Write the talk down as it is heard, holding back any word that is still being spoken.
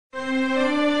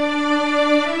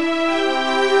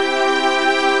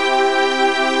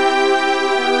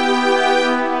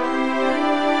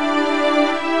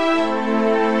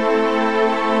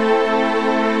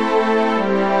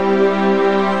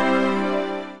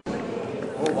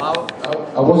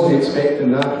I wasn't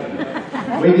expecting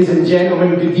that. Ladies and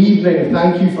gentlemen, good evening.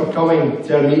 Thank you for coming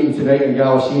to our meeting tonight in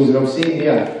Galashiels. And I'm saying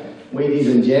here, ladies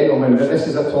and gentlemen, but this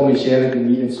is a Tommy Sheridan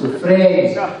meeting. So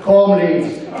friends,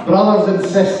 comrades, brothers and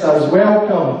sisters,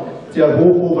 welcome to our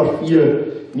Hope Over Fear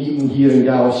meeting here in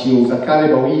Galashiels. I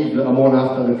can't believe that I'm on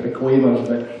after the Proclaimers,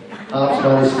 but Hearts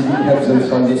managed to beat Hibs on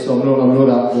Sunday, so I'm not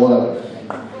that bothered.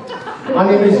 My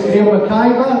name is Graeme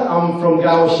McIver. I'm from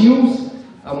Galashiels.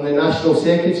 I'm the National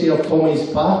Secretary of Tommy's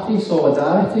party,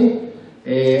 Solidarity.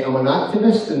 I'm an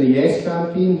activist in the Yes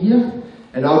campaign here,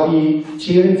 and I'll be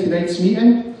chairing tonight's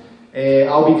meeting.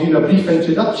 I'll be doing a brief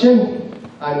introduction,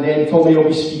 and then Tommy will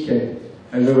be speaking.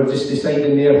 And we were just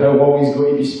deciding there how long he's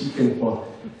going to be speaking for.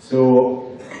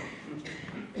 So,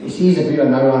 he says about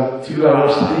an hour, 2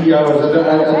 hours, 3 hours, I don't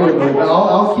know, but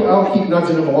I'll keep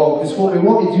nudging him along, because what we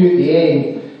want to do at the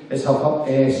end is have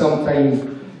some time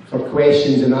for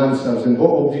questions and answers, and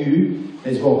what we'll do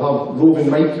is we'll have roving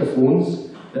microphones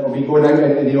that will be going out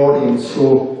into the audience.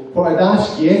 So what I'd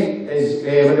ask you is,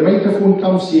 when the microphone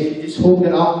comes to you, if you just hold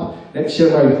it up next to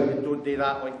your mouth, and don't do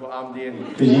that like what I'm doing,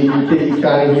 because you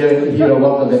can't hear a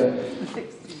lot of it.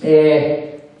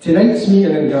 Tonight's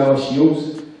meeting in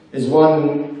Galashiels is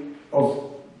one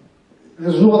of,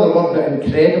 there's no other word but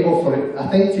incredible for it. I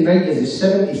think tonight is the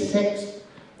 76th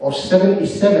or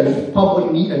 77th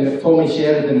public meeting that Tommy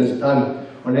Sheridan has done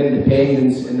on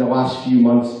independence in the last few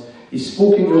months. He's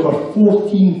spoken to over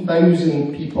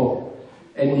 14,000 people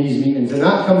in these meetings, and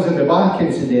that comes in the back,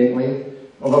 incidentally,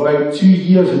 of about 2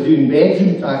 years of doing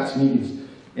bedroom tax meetings.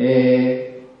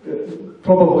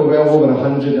 Probably well over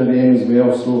 100 of them as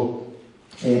well. So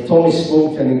Tommy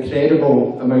spoke to an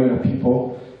incredible amount of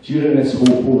people during this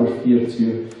Hope Over Fear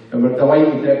tour, and we're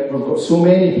delighted that we've got so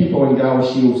many people in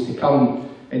Galashiels to come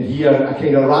and hear a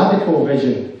kind of radical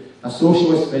vision, a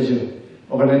socialist vision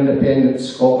of an independent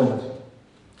Scotland.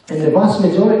 And the vast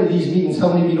majority of these meetings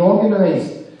haven't been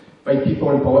organised by people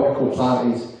in political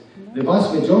parties. The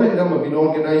vast majority of them have been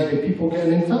organised by people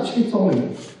getting in touch with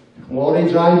Tommy. Lorry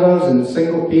drivers and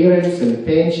single parents and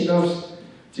pensioners,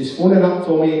 just phoning up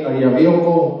Tommy, are you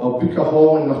available? I'll book a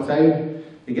hall in my town.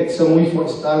 They get some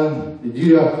leaflets done, they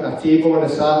do a table on a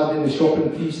Saturday in the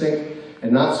shopping precinct,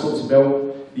 and that's what's built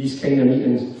these kind of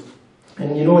meetings.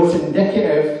 And you know, it's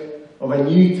indicative of a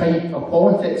new type of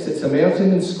politics that's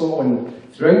emerging in Scotland.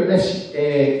 Throughout this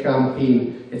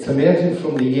campaign, it's emerging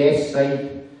from the Yes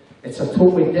side. It's a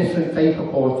totally different type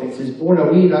of politics. It's borne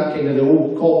away that kind of the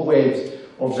old cobwebs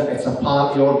of that it's a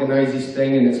party organises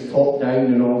thing and it's top down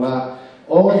and all that.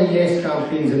 All of the Yes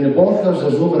campaigns in the Borders,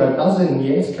 there's over a dozen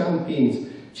Yes campaigns,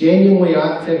 genuinely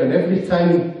active in every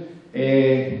town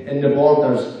in the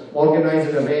Borders,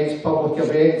 organising events, public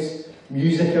events,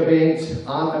 music events,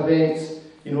 art events.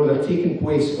 You know, they're taking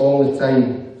place all the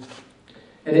time.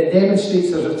 And it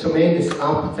demonstrates there's a tremendous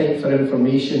appetite for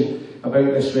information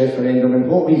about this referendum. And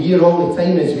what we hear all the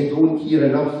time is we don't hear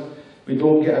enough. We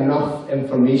don't get enough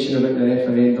information about the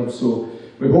referendum. So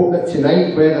we hope that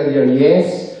tonight, whether you're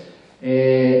yes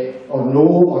or no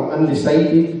or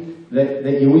undecided,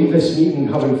 that you leave this meeting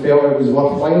having felt it was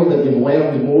worthwhile, that you've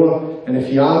learned more. And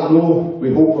if you are no,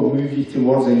 we hope we'll move you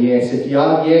towards a yes. If you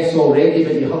are yes already,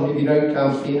 but you haven't been out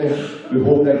campaigning, we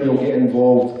hope that you'll get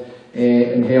involved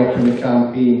in helping the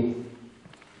campaign.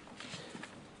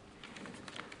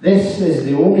 This is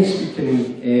the only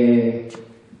speaking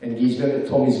engagement that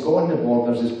Tommy's got on the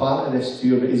Borders as part of this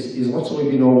tour, but he's literally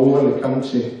been all over the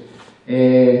country.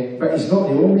 But he's not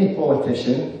the only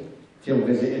politician to have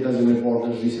visited us in the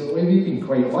Borders recently. We've been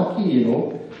quite lucky, you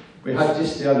know. We had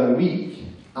just the other week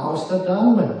Alistair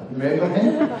Darling, remember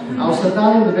him? Alistair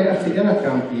Darling, the Better Together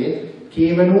campaign,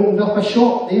 came and opened up a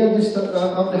shop there, just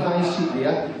up the high street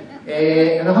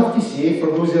there. And I have to say, for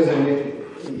those of us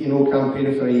in, you know,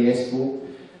 campaigning for a yes vote,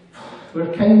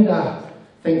 we're kind of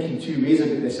thinking two ways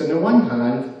about this. On the one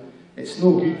hand, it's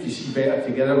no good to see Better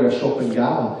Together with a shopping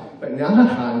gala, but on the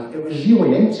other hand, it was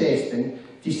really interesting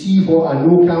to see what a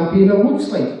no campaigner looks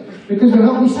like, because we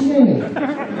haven't seen any.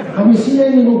 Have we seen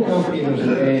any no campaigners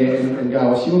in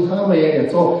Galashiels? Hardly any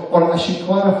at all. Or I should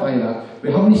clarify that.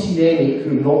 We haven't seen any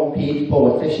who are not paid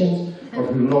politicians or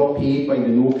who are not paid by the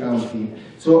no campaign.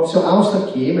 So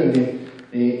Alistair came and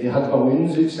they had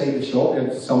balloons outside the shop. They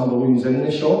had some balloons in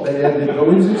the shop, but they had the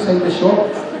balloons outside the shop.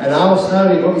 And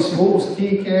Alistair, he got his photos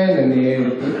taken and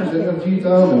the papers interviewed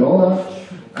him and all that.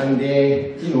 And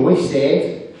you know, he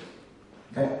said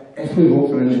that if we vote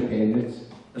for independence,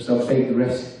 there's a big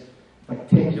risk,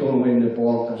 particularly in the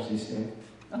Borders, he said.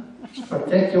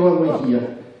 Particularly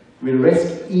here, we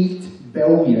risk 8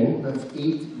 billion, that's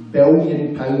 £8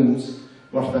 billion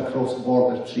worth of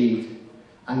cross-border trade,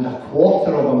 and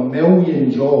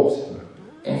 250,000 jobs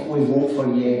if we vote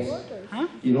for yes.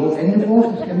 You know, in the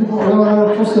borders,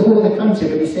 well, across the whole of the country,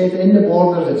 but he said in the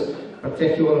borders it's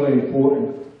particularly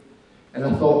important. And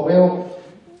I thought, well,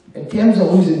 in terms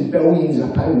of losing billions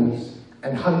of pounds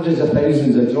and hundreds of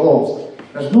thousands of jobs,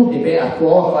 there's nobody better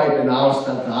qualified than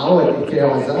Alistair Darling to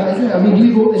tell us that, is it? I mean,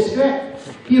 he wrote the script.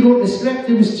 He wrote the script.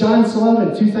 He was Chancellor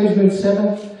in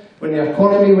 2007 when the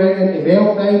economy went into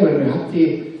meltdown, when we had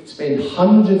to spend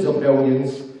hundreds of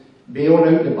billions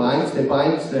bailing out the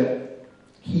banks that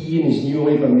he and his new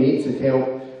Labour mates had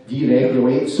helped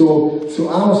deregulate. So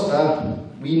Alistair,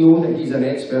 we know that he's an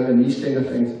expert in these kind of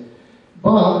things.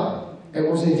 But it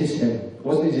wasn't just him. It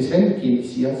wasn't just him who came to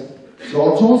see us.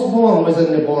 George Osborne was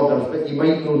in the borders, but you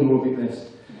might not know about this.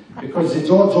 Because the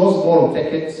George Osborne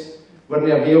tickets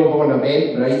weren't available on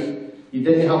Eventbrite. You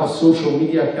didn't have a social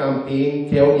media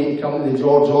campaign telling you to come to the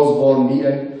George Osborne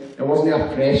meeting. There wasn't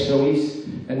a press release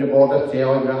in the Border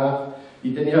Telegraph.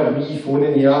 You didn't have me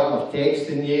phoning you up or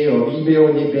texting you or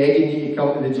emailing you, begging you to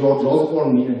come to the George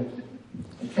Osborne meeting.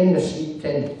 You kind of sneaked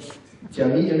in to a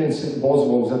meeting in St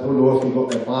Boswell's. I don't know if you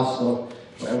got the bus or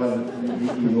whatever,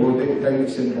 you know, down to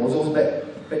St Boswell's,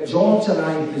 but George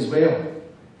arrived as well.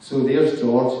 So there's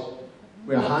George,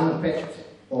 with a hand-picked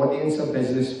audience of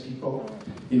business people,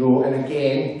 you know, and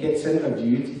again gets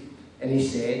interviewed, and he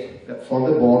said that for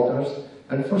the borders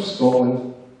and for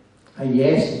Scotland, a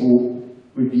yes vote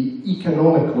would be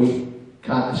economically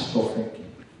catastrophic.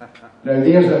 Now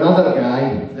there's another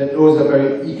guy that knows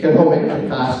about economic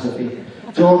catastrophe,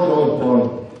 George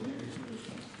Osborne.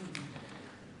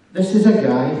 This is a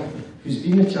guy who's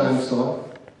been the Chancellor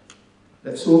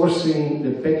that's overseen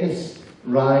the biggest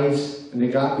rise in the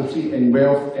gap in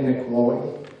wealth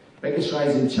inequality, biggest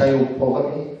rise in child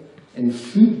poverty, in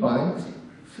food banks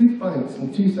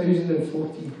in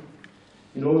 2014.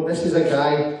 You know, this is a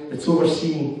guy that's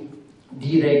overseen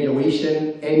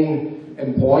deregulation in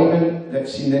employment,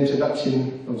 that's seen the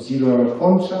introduction of zero-hour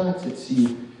contracts, it's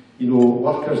seen, you know,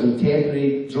 workers in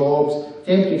temporary jobs,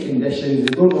 temporary conditions,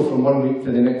 they don't know from one week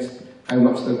to the next how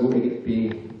much they're going to get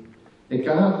paid. The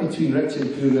gap between rich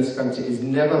and poor in this country has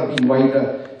never been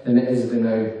wider than it is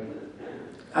now.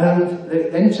 And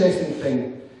the interesting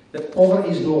thing, that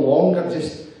poverty is no longer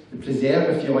just the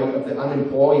preserve, if you like, of the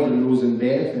unemployed and those in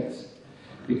benefits.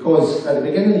 Because at the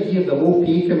beginning of the year, the Low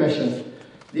Pay Commission,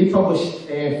 they published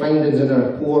findings in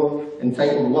a report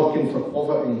entitled Working for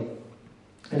Poverty.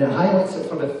 And it highlights that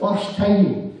for the first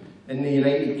time in the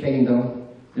United Kingdom,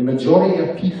 the majority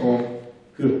of people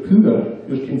who are poor,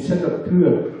 who are considered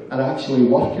poor, are actually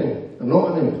working. They're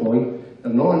not unemployed,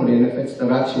 they're not on benefits,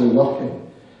 they're actually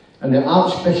working. And the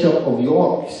Archbishop of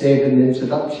York said in the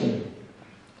introduction,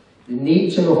 the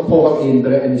nature of poverty in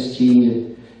Britain is changing.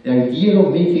 The idea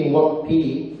of making work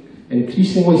pay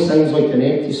increasingly sounds like an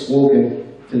empty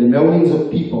slogan to the millions of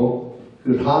people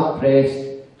who are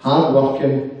hard-pressed,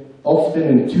 hard-working, often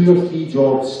in 2 or 3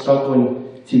 jobs,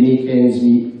 struggling to make ends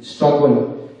meet,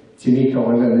 struggling to make a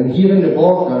living. And here in the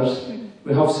borders,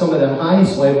 we have some of the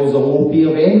highest levels of low pay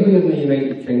of anywhere in the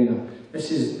United Kingdom.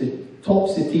 This is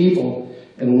tops the table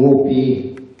in low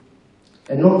pay.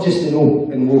 And not just in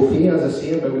low pay, as I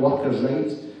say, about workers'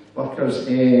 rights, workers'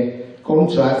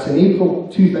 contracts. In April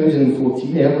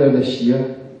 2014, earlier this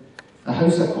year, the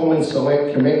House of Commons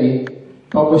Select Committee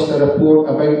published a report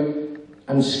about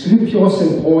unscrupulous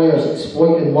employers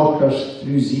exploiting workers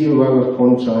through zero-hour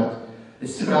contracts, the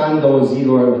scandal of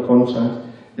zero-hour contracts.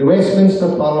 The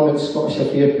Westminster Parliament Scottish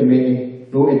Affairs Committee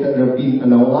noted that there have been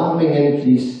an alarming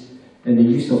increase in the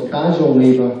use of casual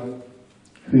labour,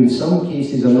 who in some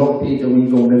cases are not paid a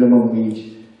legal minimum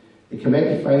wage. The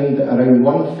committee found that around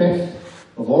 1/5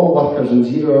 of all workers in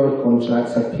zero-hour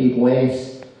contracts are paid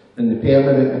less than the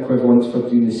permanent equivalents for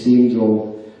doing the same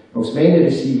job, whilst many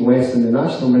receive less than the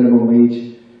national minimum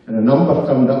wage, and a number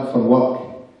turned up for work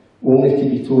only to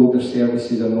be told their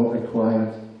services are not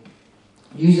required.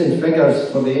 Using figures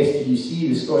for the STUC,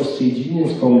 the Scottish Trade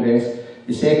Unions Congress,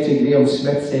 the Secretary Graeme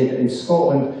Smith said that in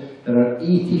Scotland there are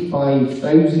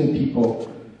 85,000 people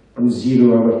on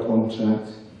zero-hour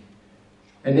contracts.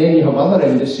 And then you have other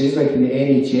industries like in the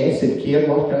NHS and care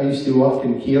work. I used to work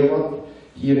in care work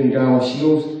here in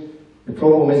Galashiels. The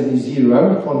problem isn't the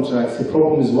zero-hour contracts, the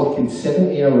problem is working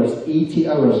 70 hours, 80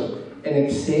 hours, in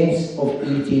excess of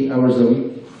 80 hours a week.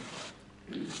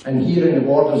 And here in the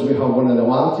borders we have one of the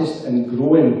largest and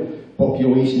growing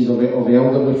populations of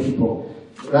elderly people.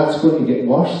 That's going to get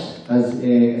worse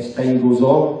as time goes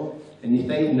on. And you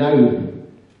think now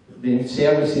the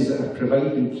services that are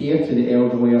providing care to the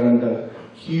elderly are under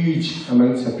huge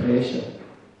amounts of pressure.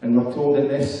 And we're told that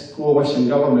this coalition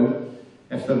government,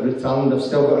 if they're returned, they've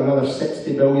still got another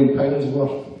 £60 billion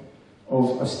worth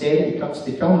of austerity cuts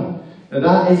to come. Now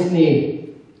that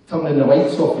isn't turning the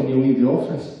lights off when you leave the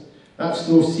office. That's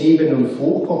no saving on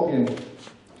photocopying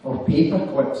or paper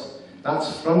clips.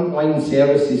 That's frontline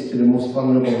services to the most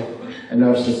vulnerable in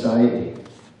our society.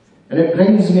 And it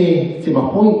brings me to my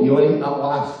point, really, at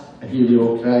last. I hear you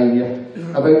all cry here,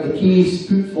 about the case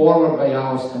put forward by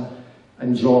Alistair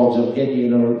and George, or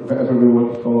Gideon, or whatever we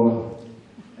want to call them.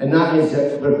 And that is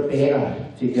that we're better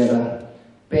together.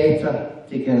 Better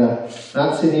together.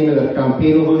 That's the name of their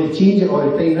campaign, although they change it all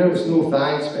the time. Now it's no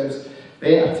thanks, but it's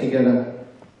better together.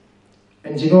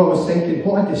 And do you know, I was thinking,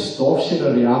 what a distortion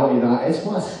of reality that is.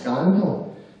 What a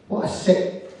scandal. What a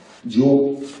sick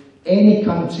joke. Any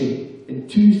country in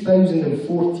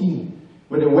 2014,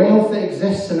 with the wealth that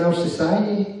exists in our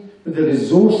society, with the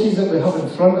resources that we have in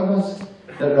front of us,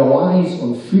 that relies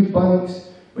on food banks,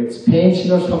 with its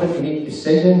pensioners having to make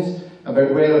decisions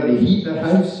about whether they heat their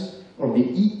house or they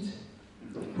eat,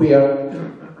 where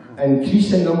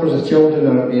increasing numbers of children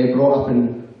are brought up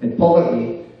in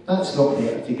poverty, that's not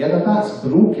better together, that's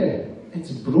broken.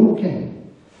 It's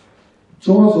broken.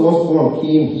 George Osborne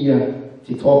came here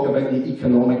to talk about the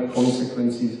economic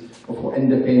consequences of what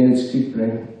independence could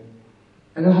bring.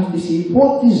 And I have to say,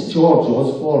 what does George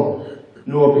Osborne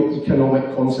know about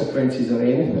economic consequences or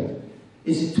anything?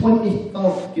 He's the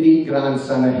 23rd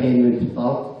great-grandson of Henry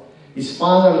III. His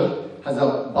father has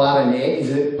a baronet,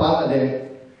 he's part of the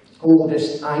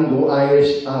oldest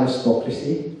Anglo-Irish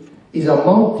aristocracy. He's a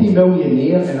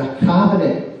multi-millionaire in a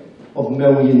cabinet of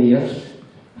millionaires.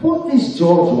 What does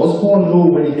George Osborne know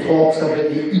when he talks about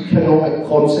the economic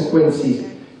consequences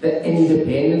that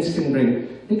independence can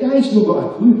bring? The guy's not got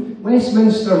a clue.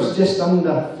 Westminster's just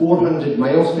under 400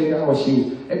 miles from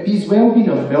Galashiels. It'd be as well been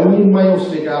 1,000,000 miles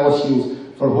from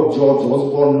Galashiels for what George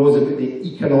Osborne knows about the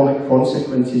economic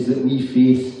consequences that we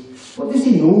face. What does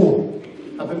he know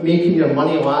about making your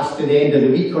money last to the end of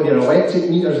the week or your electric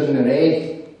meters in the red?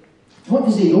 What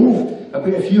does he know about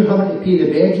if you're having to pay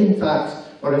the bedroom tax,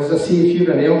 or as I say, if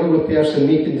you're an elderly person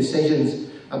making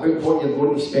decisions about what you're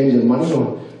going to spend your money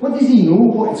on? What does he know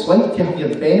what it's like to have your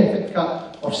benefit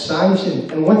cut or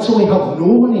sanctioned and literally have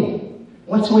no money?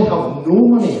 Literally have no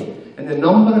money. And the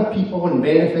number of people on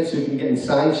benefits who can get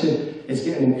sanctioned is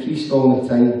getting increased all the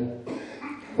time.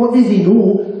 What does he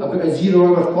know about a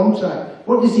 0-hour contract?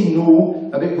 What does he know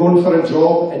about going for a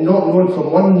job and not knowing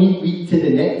from one week to the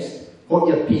next what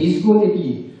your pay is going to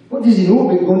be? What does he know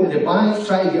about going to the bank,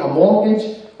 trying to get a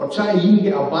mortgage, or trying to even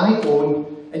get a bank loan,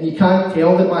 and you can't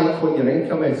tell the bank what your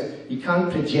income is? You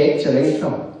can't project your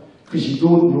income, because you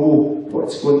don't know what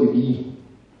it's going to be.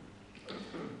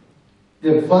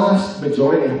 The vast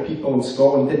majority of people in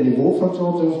Scotland didn't vote for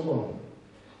George Osborne.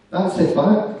 That's the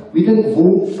fact. We didn't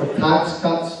vote for tax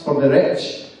cuts for the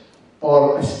rich,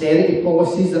 or austerity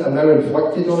policies that are now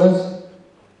inflicted on us.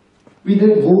 We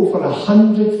didn't vote for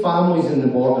 100 families in the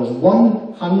borders,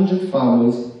 100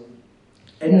 families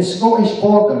in the Scottish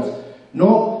borders,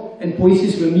 not in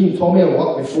places where me and Tommy have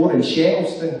worked before, in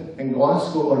Shettleston, in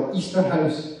Glasgow, or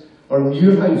Easterhouse, or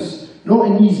Muirhouse, not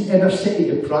in these inner city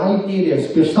deprived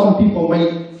areas where some people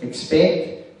might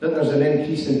expect that there's an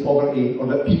increase in poverty or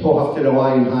that people have to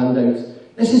rely on handouts.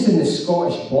 This is in the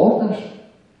Scottish borders.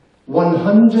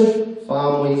 100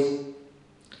 families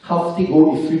have to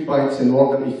go to food banks in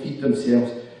order to feed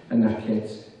themselves and their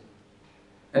kids.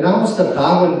 And Alistair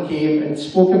Darling came and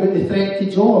spoke about the threat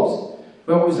to jobs.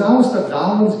 Well, it was Alistair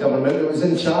Darling's government that was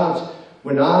in charge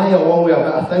when I, along with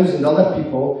about 1,000 other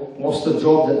people, lost their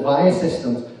jobs at Via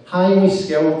Systems, highly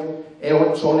skilled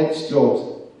electronics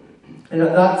jobs. And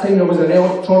at that time there was an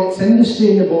electronics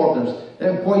industry in the borders that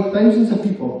employed thousands of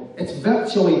people. It's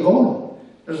virtually gone.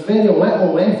 There's very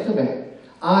little left of it.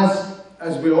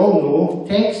 As we all know,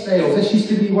 textiles, this used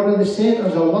to be one of the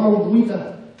centres, a world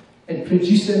leader in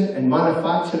producing and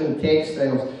manufacturing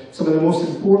textiles. Some of the most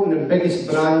important and biggest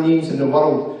brand names in the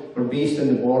world were based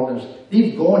in the borders.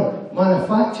 They've gone.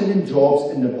 Manufacturing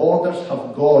jobs in the borders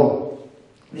have gone.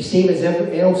 The same as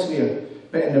elsewhere.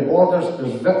 But in the borders,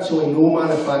 there's virtually no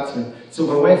manufacturing. So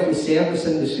we're left with service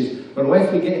industries. We're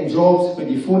left with getting jobs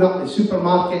when you phone up the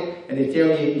supermarket and they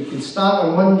tell you you can start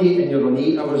on Monday and you're on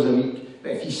 8 hours a week.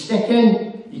 But if you stick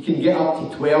in, you can get up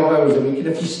to 12 hours a week. And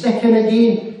if you stick in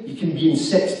again, you can be in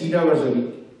 16 hours a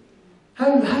week.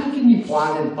 How can you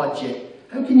plan and budget?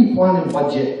 How can you plan and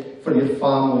budget for your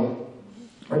family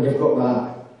when you've got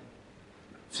that?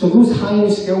 So those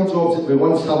highly skilled jobs that we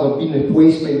once have been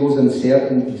replaced by those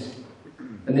uncertainties.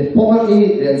 And the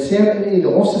poverty, the uncertainty, the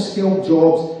loss of skilled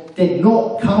jobs did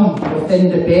not come with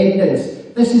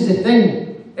independence. This is the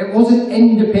thing. It wasn't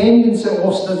independence that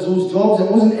lost us those jobs.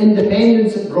 It wasn't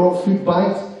independence that brought food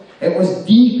banks. It was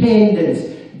dependence.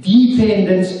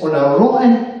 Dependence on a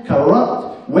rotten,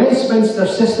 corrupt, Westminster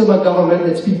system of government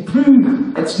that's been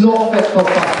proved it's not fit for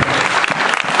purpose.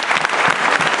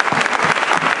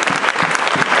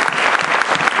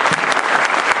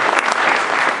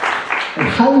 And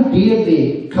how dare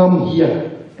they come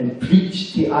here and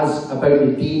preach to us about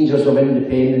the dangers of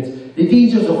independence? The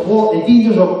dangers of what? The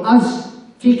dangers of us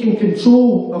taking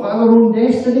control of our own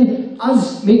destiny,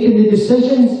 us making the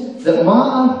decisions that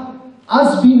matter,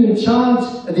 us being in charge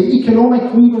of the economic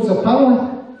levers of power,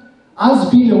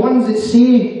 us being the ones that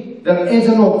say there is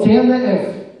an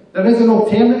alternative. There is an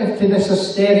alternative to this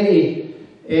austerity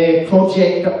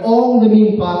project that all the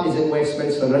main parties in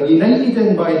Westminster are united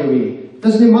in, by the way. It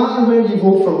doesn't matter whether you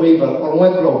vote for Labour or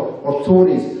Liberal or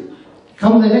Tories.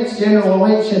 Come the next general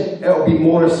election, it'll be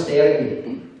more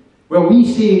austerity. Well, we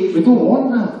say we don't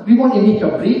want that. We want to make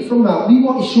a break from that. We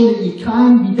want to show that you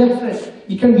can be different.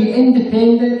 You can be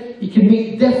independent. You can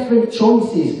make different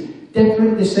choices,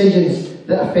 different decisions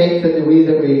that affect the way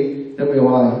that we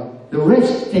lie. The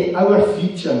risk to our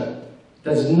future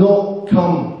does not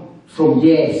come from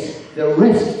yes. The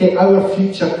risk to our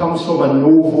future comes from a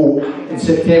no vote in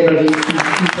September 18,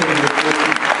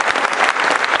 2014.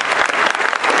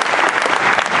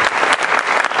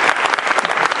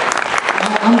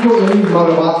 I'm going to leave my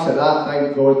remarks at that,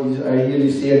 thank God, I hear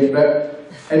you saying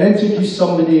it, and introduce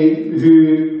somebody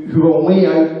who will lay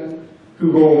out,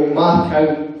 who will mark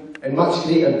out in much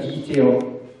greater detail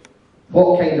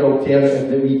what kind of alternative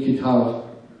that we could have.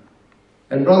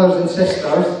 And brothers and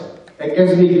sisters, it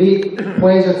gives me great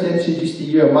pleasure to introduce to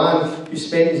you a man who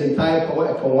spent his entire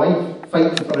political life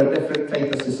fighting for a different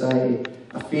type of society,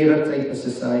 a fairer type of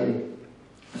society,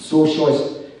 a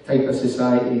socialist type of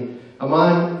society. A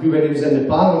man who, when he was in the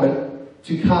Parliament,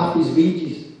 took half his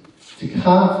wages,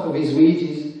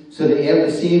 so that he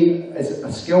earned the same as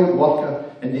a skilled worker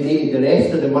and donated the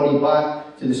rest of the money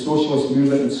back to the socialist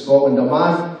movement in Scotland. A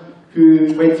man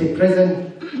who went to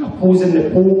prison opposing the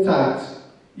poll tax.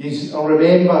 You'll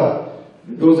remember,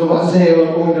 those of us who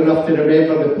are old enough to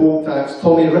remember the poll tax,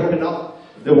 Tommy ripping up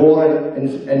the warrant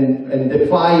and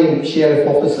defying sheriff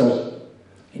officers.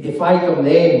 He defied them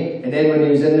then, and then when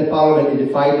he was in the Parliament he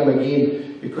defied them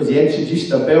again because he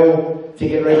introduced a bill to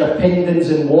get rid of pendants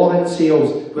and warrant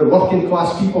sales where working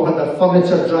class people had their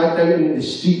furniture dragged out in the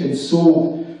street and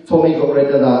sold. Tommy got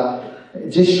rid of that. It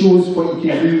just shows what you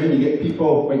can do when you get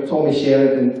people like Tommy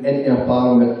Sheridan into a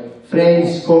Parliament.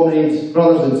 Friends, comrades,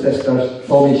 brothers and sisters,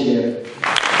 Tommy Sheridan.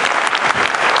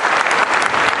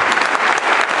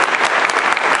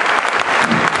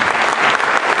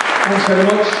 Thanks very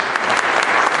much.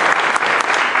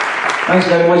 Thanks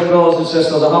very much, brothers and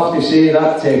sisters. I have to say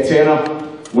that tenor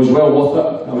was well worth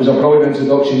it. It was a brilliant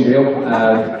introduction, Graeme.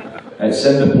 It's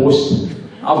in the post.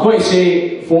 I've got to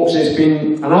say, folks, it's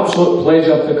been an absolute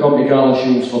pleasure to come to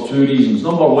Galashiels for two reasons.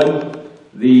 Number one,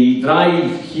 the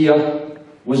drive here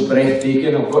was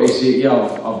breathtaking. I've got to say, yeah,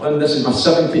 I've done this is my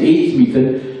 78th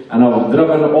meeting, and I've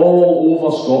driven all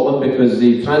over Scotland because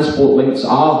the transport links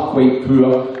are quite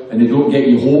poor and they don't get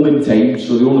you home in time,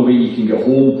 so the only way you can get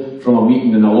home from a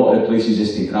meeting in a lot of places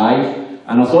is to drive.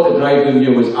 And I thought the drive down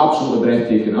here was absolutely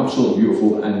breathtaking, absolutely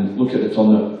beautiful, and look at the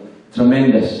turnout.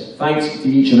 Tremendous. Thanks to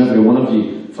each and every one of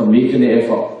you for making the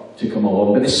effort to come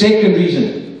along. But the second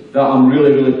reason that I'm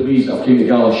really, really pleased I've came to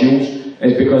Galashiels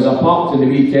is because I parked in the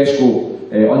wee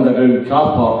Tesco underground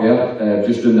car park there,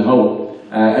 just down the hill,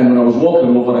 and when I was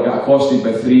walking over I got accosted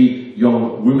by three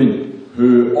young women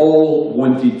who all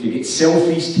wanted to get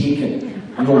selfies taken.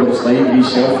 I know what it's like, these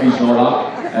selfies and all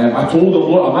that. I told them,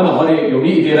 look, I'm in a hurry, you'll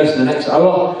need to do this in the next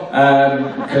hour,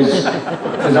 because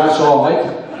that's all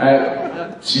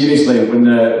right. Seriously, when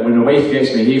the wife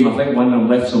gets me home, I think one of them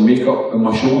left some makeup on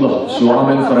my shoulder, so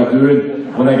I'm in for a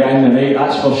goon when I get in the night,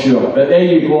 that's for sure. But there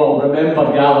you go, I'll remember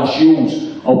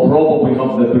Galashiels. I'll probably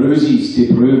have the bruises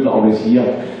to prove that I was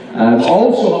here. I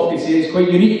also have to say it's quite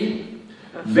unique.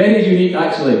 Very unique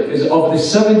actually, because of the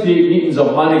 78 meetings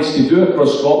I've managed to do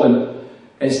across Scotland,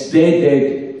 it's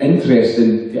dead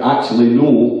interesting to actually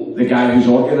know the guy who's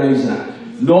organising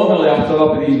it. Normally I turn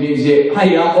up at these meetings and say,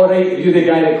 hi, alright, are you the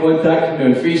guy that contacted me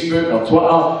on Facebook or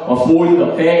Twitter or phone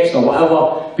or text or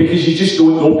whatever, because you just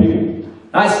don't know people.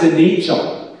 That's the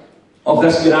nature of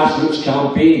this grassroots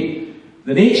campaign.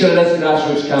 The nature of this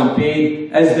grassroots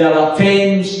campaign is there are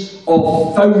tens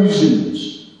of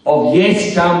thousands of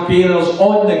yes campaigners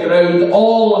on the ground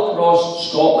all across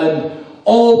Scotland,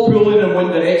 all pulling in one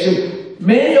direction.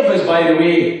 Many of us, by the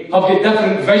way, have got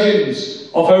different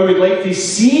visions of how we'd like to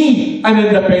see an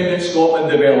independent Scotland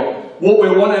develop, what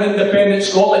we want an independent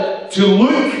Scotland to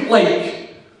look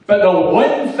like. But the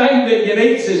one thing that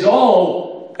unites us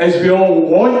all is we all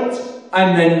want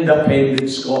an independent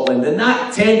Scotland. And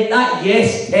that tent, that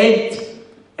yes tent,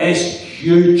 is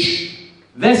huge.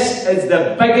 This is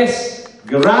the biggest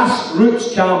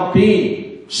grassroots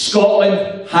campaign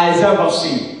Scotland has ever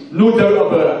seen. No doubt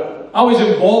about it. I was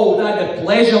involved, I had the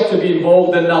pleasure to be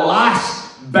involved in the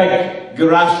last big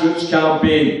grassroots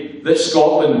campaign that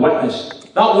Scotland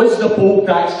witnessed. That was the poll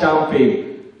tax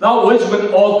campaign. That was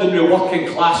when ordinary working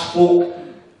class folk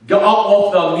got up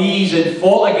off their knees and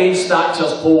fought against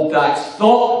Thatcher's poll tax,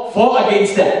 fought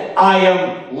against the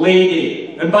Iron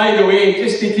Lady. And by the way,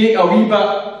 just to take a wee bit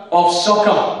of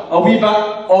succour, a wee bit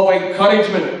of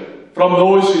encouragement from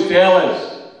those who tell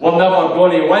us we're never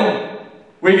going to win.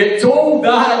 We get told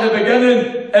that at the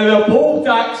beginning in the poll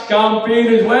tax campaign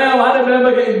as well. I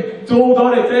remember getting told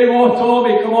all the time, oh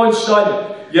Tommy, come on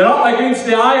son, you're up against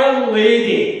the Iron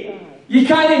Lady. You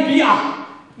can't beat her.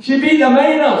 She beat the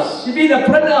miners, she beat the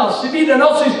printers, she beat the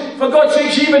nurses. For God's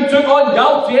sake, she even took on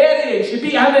Galtieri and she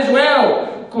beat him as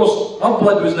well. Of course, her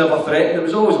blood was never threatened. It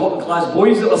was always working class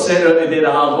boys that were sent out to do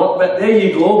the hard work. But there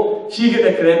you go, she got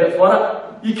the credit for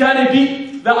it. You can't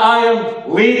beat the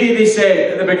Iron Lady, they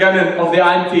said at the beginning of the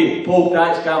anti-poll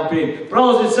tax campaign.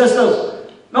 Brothers and sisters,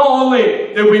 not only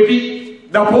did we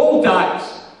beat the poll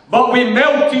tax, but we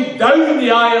melted down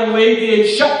the Iron Lady and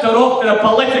shipped her off to the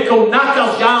political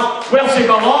knackers yard where she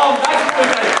belonged.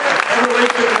 That's what we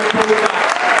did in relation to the poll tax.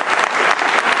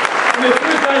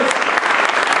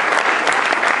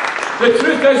 And the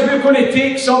truth is we're going to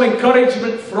take some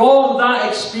encouragement from that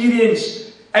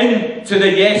experience into the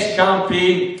Yes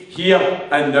campaign here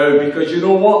and now, because you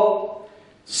know what?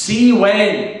 See,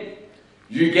 when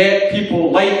you get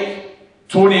people like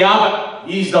Tony Abbott,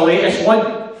 he's the latest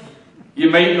one. You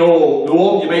might know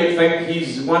him, you might think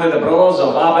he's one of the brothers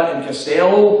of Abbott and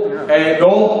Costello.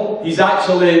 No, he's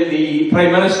actually the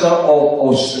Prime Minister of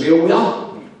Australia.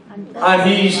 And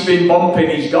he's been bumping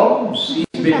his gums.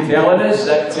 He's been telling us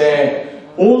that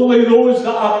only those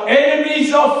that are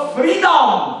enemies of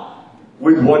freedom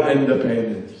would want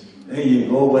independence. There you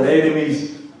go, we're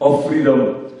enemies of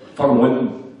freedom for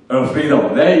wanting our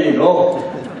freedom. There you go.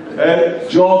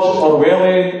 George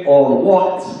Orwellian or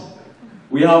what?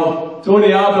 We have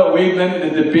Tony Abbott wading into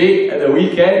the debate at the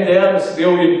weekend there,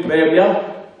 Australian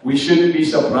Premier. We shouldn't be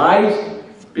surprised,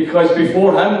 because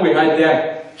before him we had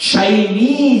the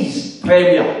Chinese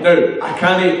Premier. Now, I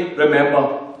can't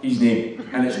remember his name,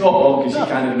 and it's not a problem because he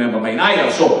can't remember mine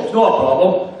either, so it's not a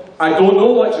problem. I don't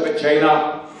know much about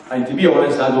China, and to be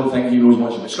honest, I don't think he knows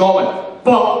much about Scotland.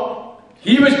 But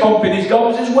he was bumping his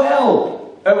gums as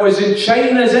well. It was in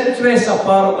China's interest,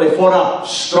 apparently, for a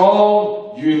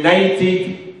strong,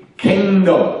 united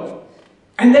kingdom.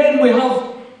 And then we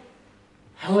have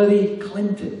Hillary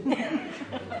Clinton.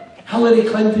 Hillary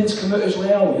Clinton's come out as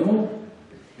well, you know.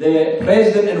 The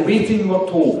president-in-waiting, we're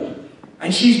told.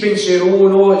 And she's been saying, oh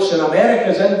no, it's in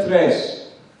America's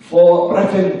interest for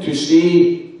Britain to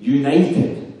stay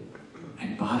united.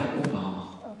 And Barack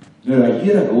Obama. Now, a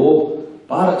year ago,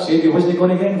 Barack said he wasn't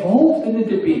going to get involved in the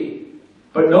debate.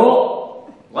 But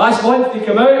no, last month he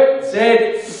came out and said,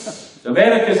 it's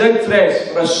America's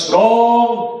interest for a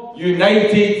strong,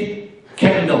 united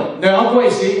kingdom. Now, I've got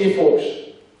to say to you folks,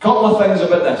 a couple of things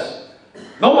about this.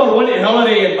 Number one, to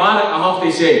Hillary and Barack, I have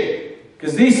to say,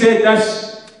 because they said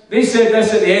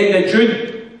this at the end of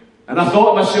June, and I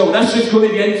thought to myself, this is going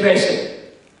to be interesting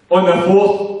on the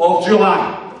 4th of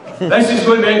July. This is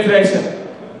going to be interesting,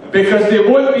 because they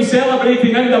won't be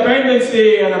celebrating Independence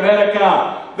Day in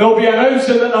America. They'll be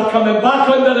announcing that they're coming back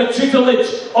under the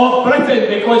tutelage of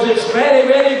Britain, because it's very,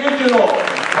 very good, you know.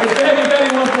 It's very, very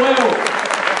worthwhile.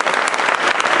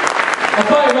 I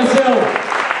thought to myself,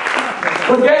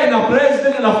 we're getting a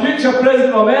president and a future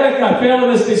president of America telling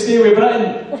us to stay with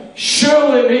Britain.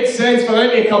 Surely it makes sense for them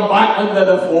to come back under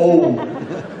the fold.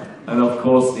 And of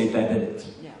course they didn't.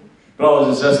 Yeah. Brothers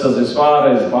and sisters, as far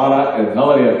as Barack and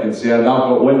Hillary are concerned, I've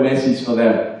got one message for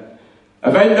them.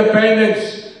 If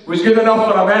independence was good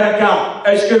enough for America,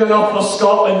 it's good enough for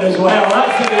Scotland as well.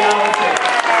 That's the reality.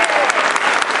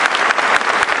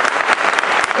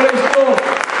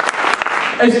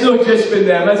 It's not just been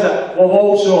them, is it? We've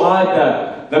also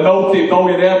had the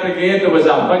multi-billionaire brigade. There was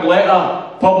a big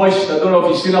letter published, I don't know if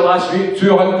you've seen it last week,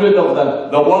 200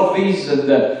 of the worthies and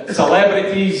the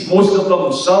celebrities, most of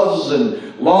them sirs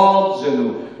and lords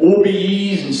and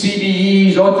OBEs and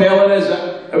CBEs, all telling us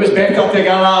that it was better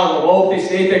together, we'll all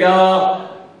stay together.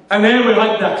 And then we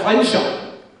had the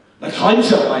clincher. The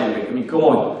clincher, by the way. I mean, come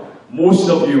on. Most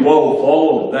of you will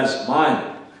follow this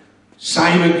man,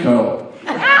 Simon Cowell.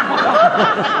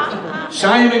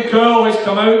 Simon Cowell has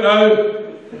come out now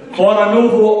for a no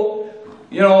vote.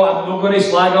 You know, I'm not going to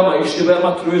slag him. I used to wear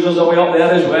my trousers away up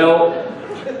there as well.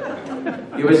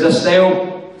 He was a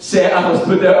style setter, let's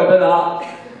put it out about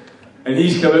that. And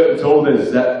he's come out and told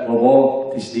us that we're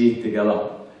all to stay together.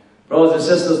 Brothers and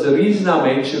sisters, the reason I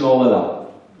mention all of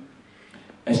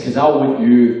that is because I want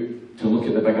you to look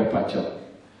at the bigger picture.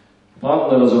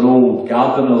 Apparently there's an old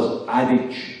gardener's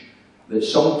adage that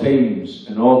sometimes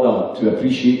in order to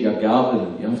appreciate your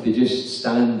garden, you have to just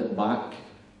stand back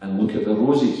and look at the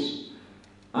roses.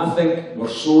 I think we're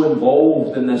so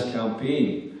involved in this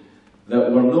campaign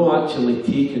that we're not actually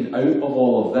taken out of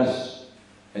all of this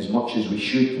as much as we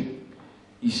should.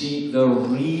 You see, the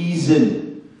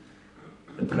reason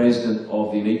the President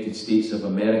of the United States of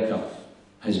America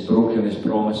has broken his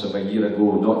promise of a year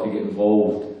ago not to get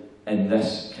involved in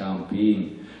this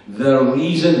campaign, the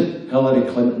reason Hillary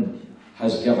Clinton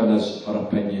has given us her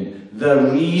opinion,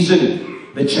 the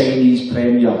reason the Chinese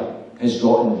Premier has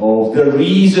got involved, the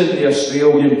reason the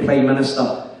Australian Prime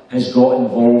Minister has got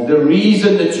involved, the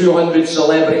reason the 200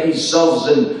 celebrities, sirs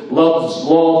and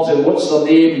lords and what's their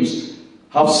names,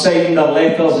 have signed their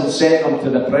letters and sent them to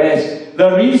the press.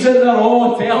 The reason they're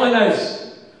all telling us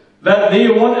that they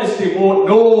want us to vote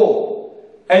no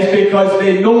is because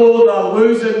they know they're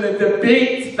losing the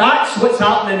debate. That's what's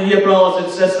happening here, brothers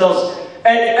and sisters.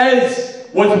 It is,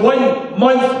 with 1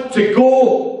 month to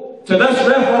go to this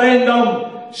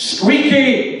referendum,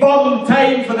 squeaky bum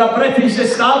time for the British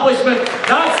establishment.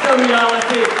 That's the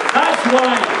reality. That's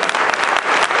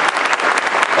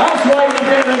why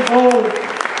they're getting involved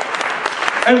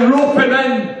and roping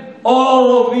in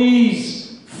all of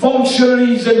these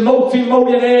functionaries and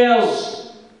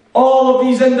multi-millionaires, all of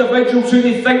these individuals who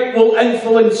they think will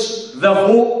influence the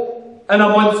vote in a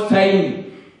month's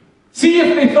time. See,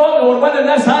 if they thought they were winning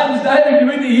this hands down, you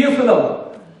wouldn't hear from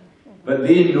them. But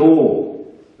they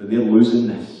know that they're losing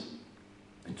this.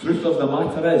 The truth of the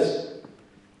matter is,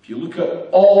 if you look at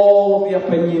all of the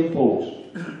opinion polls,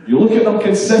 you look at them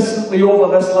consistently over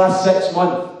this last 6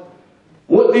 months,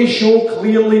 what they show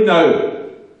clearly now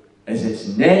is it's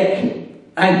neck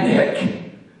and neck.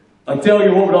 I tell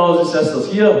you what, brothers and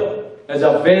sisters, here is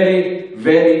a very,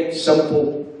 very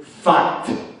simple fact.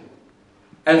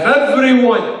 If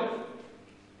everyone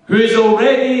who is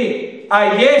already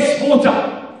a yes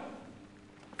voter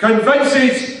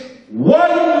convinces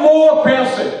one more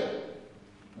person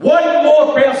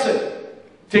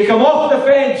to come off the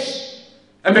fence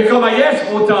and become a yes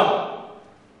voter,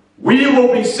 we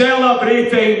will be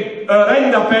celebrating our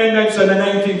independence on the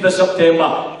 19th of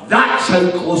September. That's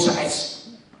how close it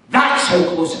is. That's how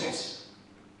close it is.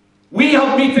 We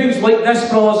have meetings like this,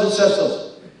 brothers and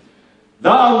sisters,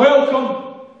 that are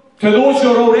welcome to those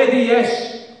who are already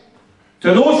yes,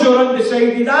 to those who are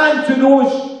undecided, and to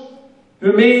those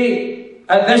who may,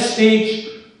 at this stage,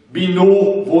 be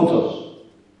no voters.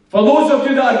 For those of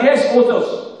you that are yes voters,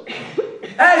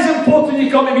 it is important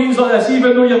you come to meetings like this,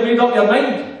 even though you've made up your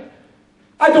mind.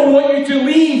 I don't want you to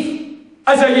leave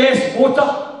as a yes voter.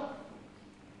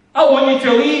 I want you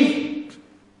to leave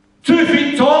 2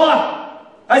 feet taller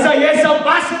as a yes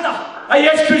ambassador, a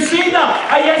yes crusader,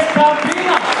 a yes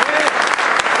campaigner.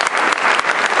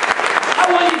 I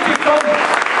want you to come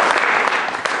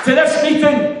to this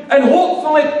meeting and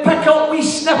hopefully pick up wee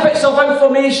snippets of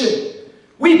information,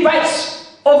 wee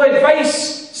bits of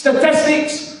advice,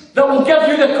 statistics that will give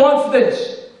you the confidence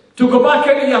to go back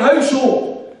into your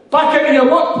household, back into your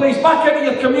workplace, back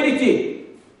into your community,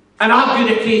 and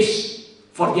argue the case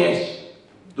for yes.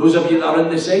 Those of you that are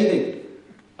undecided,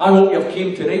 I hope you've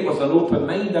came tonight with an open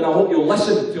mind, and I hope you'll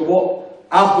listen to what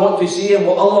I've got to say and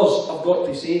what others have got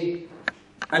to say,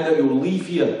 and that you'll leave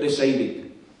here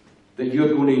decided that you're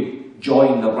going to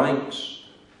join the ranks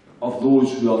of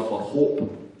those who are for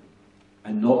hope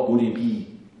and not going to be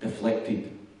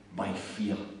deflected by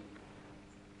fear.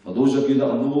 For those of you that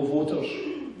are no voters,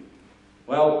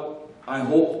 well, I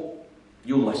hope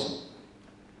you'll listen.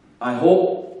 I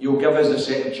hope you'll give us a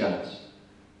second chance.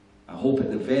 I hope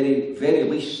at the very, very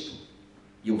least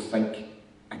you'll think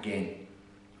again.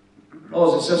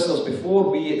 Brothers and sisters, before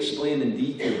we explain in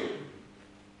detail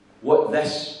what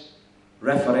this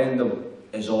referendum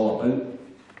is all about,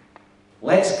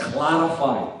 let's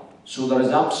clarify so there is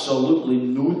absolutely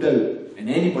no doubt in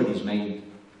anybody's mind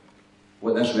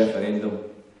what this referendum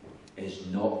is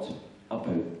not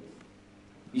about.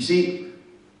 You see,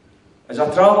 as I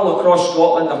travel across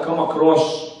Scotland, I come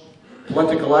across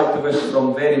political activists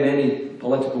from very many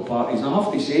political parties. And I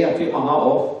have to say, I take my hat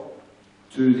off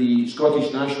to the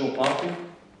Scottish National Party.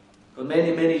 For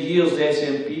many, many years, the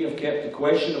SNP have kept the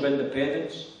question of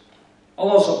independence.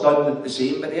 Others have done the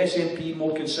same, but the SNP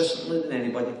more consistently than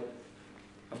anybody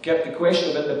have kept the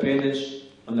question of independence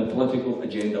on the political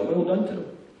agenda. Well done to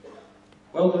them.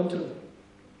 Well done to them.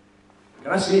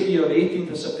 Can I say to you on the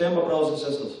 18th of September, brothers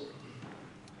and sisters,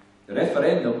 the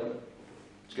referendum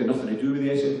It's got nothing to do with the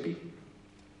SNP.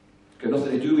 It's got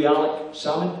nothing to do with Alex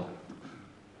Salmond.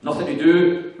 Nothing to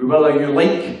do with whether you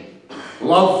like,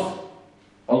 love,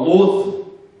 or loathe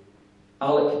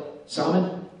Alex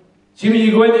Salmond. See, when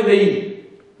you go into the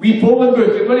wee polling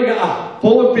booth, you're going to get a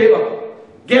polling paper.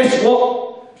 Guess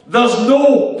what? There's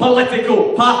no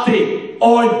political party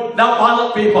on that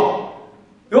ballot paper.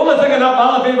 The only thing on that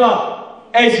ballot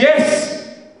paper is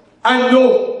yes and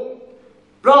no.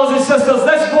 Brothers and sisters,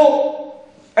 this vote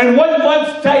in 1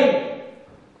 month's time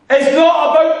is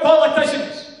not about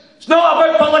politicians. It's not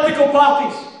about political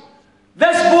parties.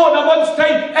 This vote in a month's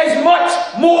time is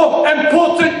much more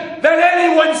important than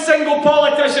any one single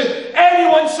politician,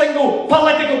 any one single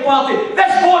political party.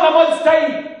 This vote in a month's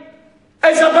time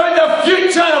is about the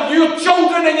future of your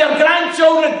children and your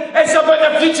grandchildren. It's about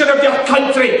the future of your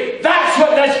country. That's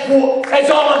what this vote is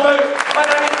all about. On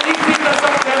the 18th of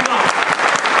September.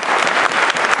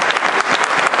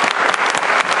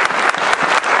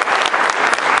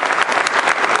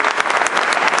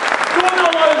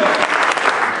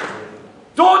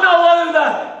 Don't allow the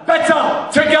bitter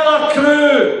together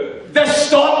crew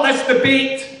distort this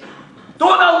debate.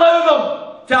 Don't allow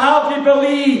them to have you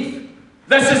believe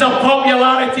this is a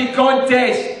popularity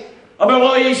contest about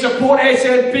whether you support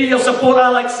SNP or support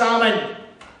Alex Salmond.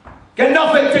 Got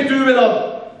nothing to do with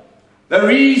them. The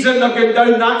reason they're going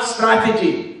down that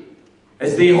strategy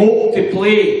is they hope to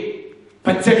play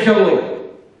particularly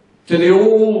to the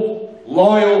old,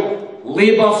 loyal,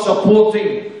 Labour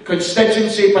supporting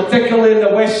constituency, particularly in the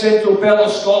west central belt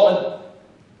of Scotland.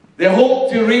 They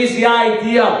hope to raise the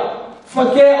idea,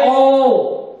 forget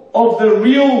all of the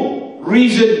real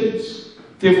reasons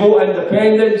to vote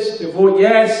independence, to vote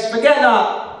yes, forget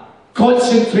that.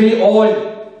 Concentrate on,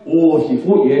 oh, if you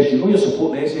vote yes, you know you're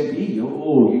supporting the SNP.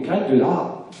 Oh, you can't do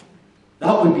that.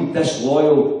 That would be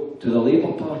disloyal to the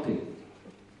Labour Party.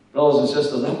 Brothers and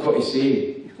sisters, I've got to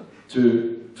say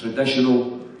to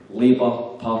traditional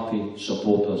Labour Party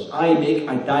supporters, I make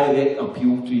a direct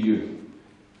appeal to you.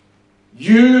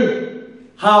 You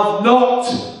have not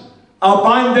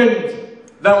abandoned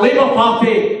the Labour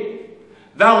Party.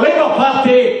 The Labour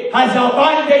Party has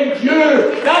abandoned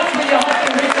you. That's what you have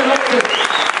to make it up to.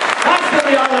 That's the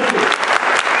reality.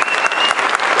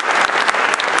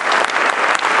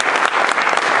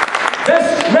 This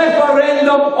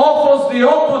referendum offers the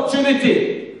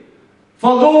opportunity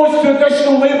for those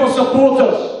traditional Labour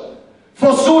supporters,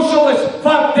 for socialists,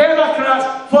 for Democrats,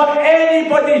 for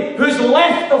anybody who's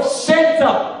left of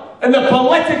centre in the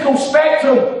political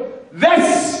spectrum.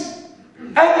 This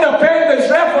independence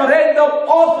referendum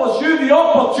offers you the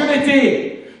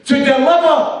opportunity to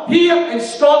deliver here in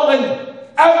Scotland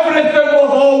everything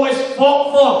we've always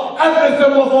fought for,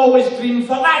 everything we've always dreamed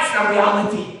for. That's the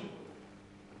reality.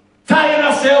 Tying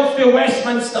ourselves to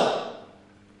Westminster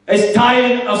is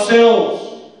tying ourselves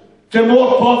to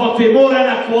more poverty, more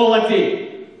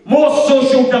inequality, more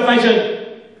social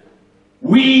division.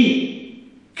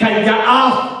 We can get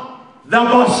off the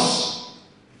bus.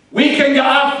 We can get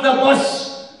off the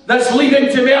bus that's leading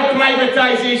to more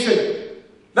privatisation,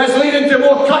 that's leading to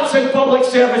more cuts in public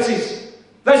services,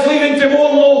 that's leading to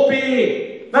more low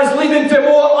pay, that's leading to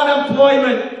more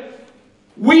unemployment.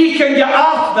 We can get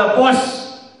off the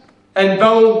bus and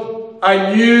build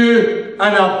a new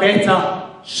and a better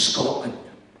Scotland.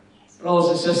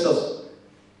 Brothers and sisters,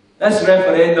 this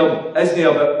referendum isn't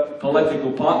about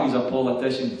political parties or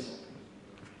politicians.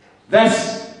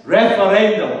 This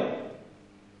referendum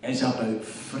is about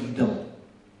freedom.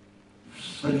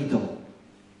 Freedom.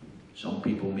 Some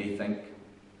people may think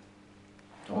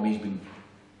Tommy's been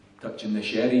touching the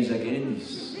sherries again.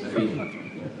 He's maybe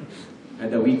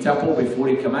had a wee tipple before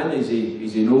he came in. Is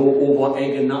he no over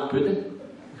egging that pudding?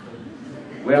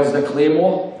 Where's the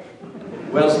Claymore?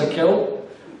 Where's the Kill?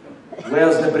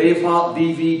 Where's the Braveheart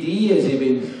DVD? Has he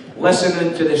been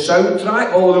listening to the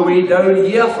soundtrack all the way down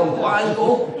here from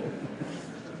Glasgow?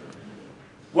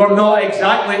 We're not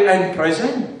exactly in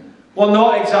prison. We're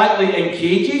not exactly in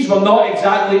cages. We're not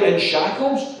exactly in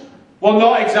shackles. We're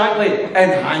not exactly in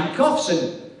handcuffs.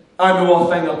 And I know a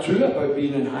thing or two about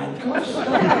being in handcuffs. I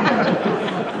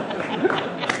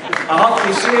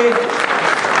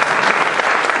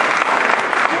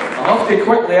have to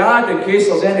quickly add, in case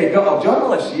there's any gutter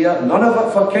journalists here, none of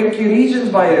it for kinky reasons,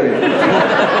 by the way.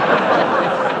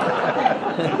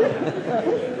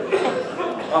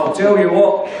 I'll tell you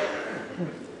what.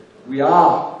 We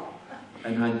are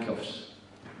in handcuffs.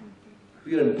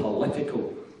 We're in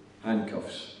political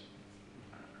handcuffs.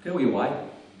 Tell you why.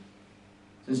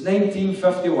 Since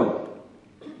 1951,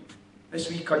 this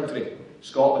wee country,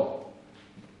 Scotland,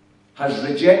 has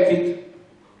rejected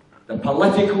the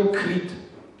political creed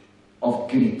of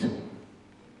greed.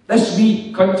 This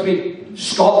wee country,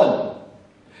 Scotland,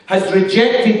 has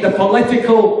rejected the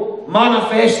political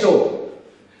manifesto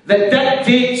that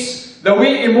dictates the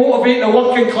way to motivate the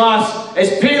working class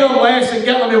is pay them less and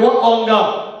get them to work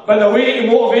longer, but the way to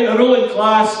motivate the ruling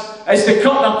class is to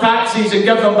cut their taxes and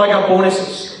give them bigger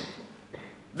bonuses.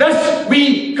 This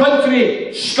wee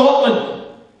country, Scotland,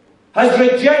 has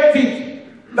rejected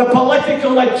the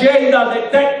political agenda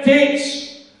that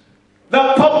dictates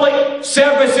that public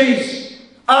services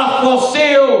are for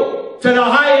sale to the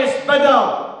highest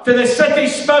bidder, to the city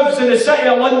spivs in the City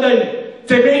of London,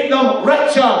 to make them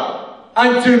richer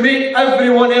and to make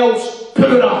everyone else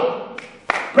poorer.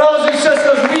 Brothers and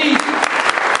sisters,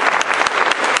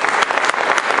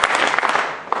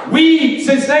 we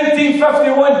since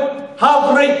 1951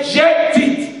 have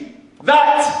rejected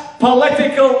that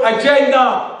political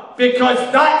agenda, because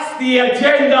that's the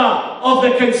agenda of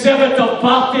the Conservative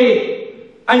Party.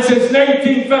 And since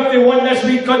 1951 this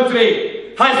wee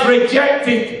country has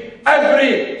rejected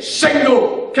every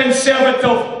single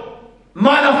Conservative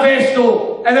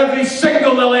manifesto in every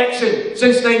single election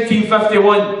since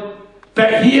 1951.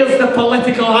 But here's the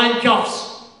political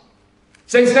handcuffs.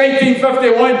 Since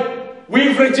 1951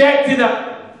 we've rejected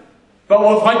it, but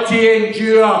we've had to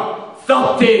endure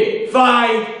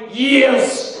 35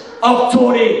 years of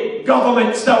Tory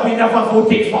governments that we never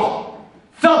voted for.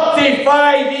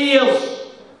 35 years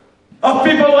of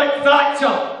people like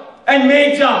Thatcher and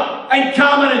Major and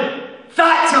Cameron.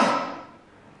 Thatcher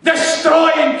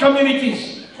destroying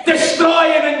communities,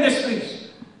 destroying industries,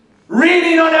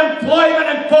 raining on employment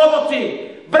and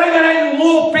poverty, bringing in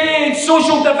low pay and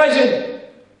social division.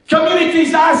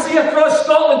 Communities that I see across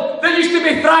Scotland that used to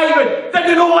be thriving,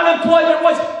 didn't know what unemployment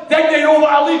was, didn't know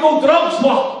what illegal drugs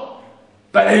were.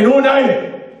 But they know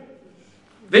now.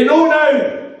 They know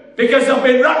now, because they've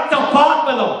been ripped apart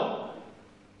by them.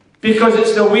 Because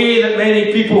it's the way that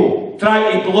many people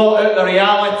try to blot out the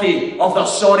reality of their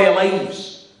sorry lives.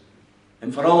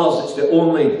 And for others, it's the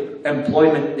only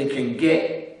employment they can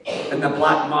get in the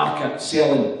black market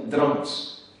selling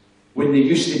drugs. When they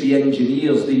used to be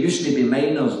engineers, they used to be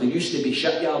miners, they used to be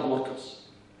shipyard workers.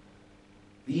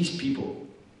 These people,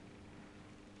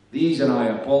 and I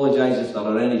apologise if there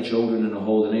are any children in the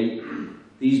hall tonight,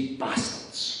 these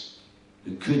bastards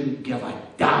who couldn't give a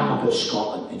damn about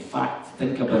Scotland. In fact,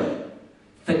 think about it.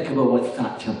 Think about what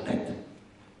Thatcher did.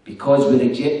 Because we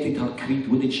rejected her creed,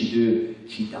 what did she do?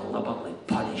 She deliberately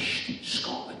punished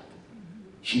Scotland.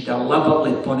 She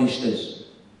deliberately punished us.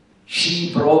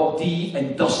 She brought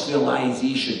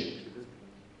deindustrialisation.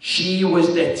 She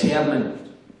was determined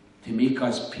to make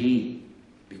us pay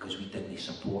because we didn't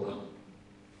support her.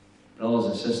 Brothers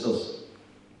and sisters,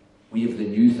 we have the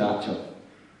new Thatcher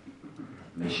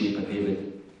in the shape of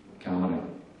David Cameron.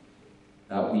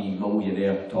 That wee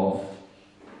millionaire toff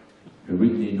who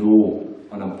wouldn't know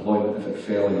unemployment if it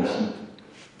fell in his seat,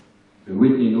 who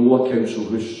wouldn't know a council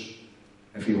house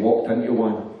if he walked into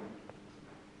one.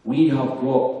 We have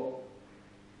got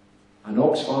an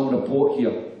Oxfam report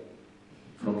here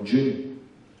from June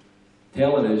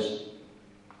telling us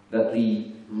that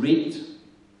the rate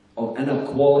of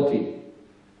inequality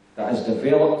that has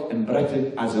developed in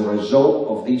Britain as a result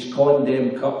of these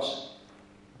condemned cuts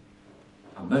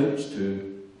amounts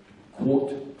to,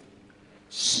 quote,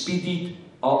 speeded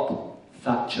up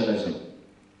Thatcherism.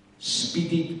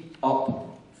 Speeded up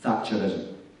Thatcherism.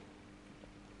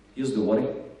 Here's the worry.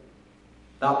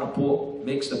 That report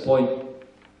makes the point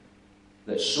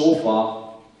that so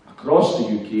far, across the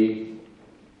UK,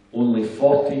 only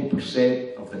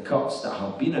 40% of the cuts that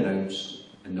have been announced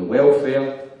in the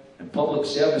welfare and public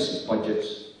services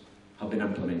budgets have been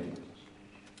implemented.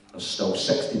 There's still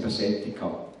 60% to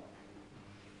come.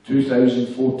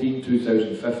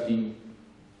 2014-2015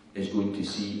 is going to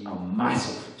see a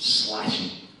massive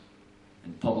slashing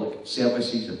in public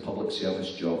services and public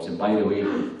service jobs. And by the way,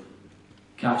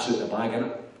 cat's out the bag in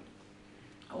it.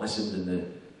 I listened in the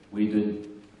way down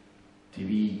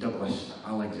TV, Douglas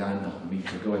Alexander, I mean,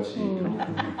 for God's sake, you know.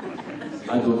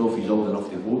 I don't know if he's old enough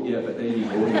to vote yet, but there you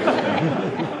go.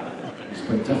 He's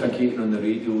pontificating on the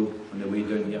radio on the way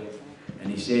down here.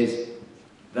 And he says,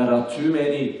 there are too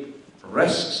many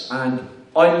risks and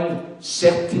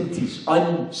uncertainties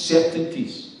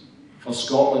for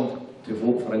Scotland to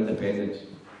vote for independence.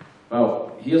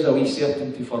 Well, here's a wee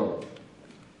certainty for him.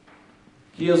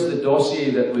 Here's the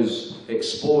dossier that was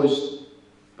exposed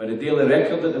by the Daily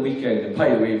Record at the weekend. And by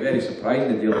the way, very surprising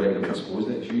the Daily Record exposed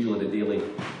it. It's usually the Daily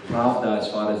Pravda as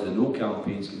far as the No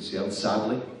campaign is concerned,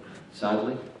 sadly.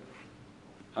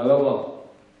 However,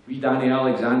 wee Danny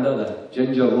Alexander, the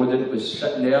ginger rodent, was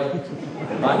sitting there,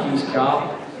 back in his car,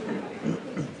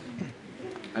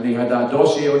 and he had a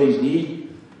dossier on his knee,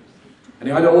 And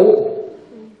he had it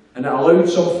open, and it allowed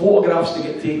some photographs to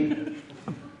get taken.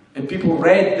 And people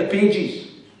read the pages.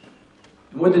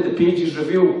 And what did the pages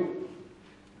reveal?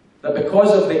 That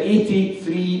because of the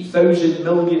 £83,000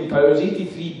 million,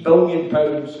 £83 billion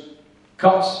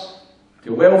cuts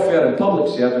to welfare and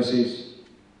public services,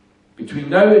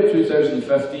 between now and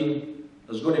 2015,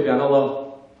 there's going to be another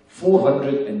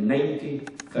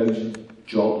 490,000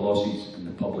 job losses in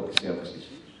the public services.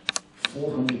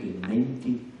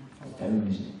 490,000.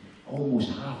 Almost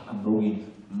 500,000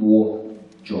 more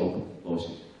job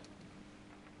losses.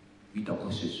 We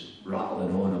Douglas is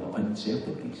rattling on about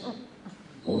uncertainties.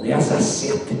 Well, there's a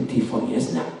certainty for you,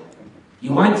 isn't it?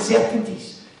 You want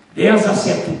certainties? There's a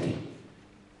certainty.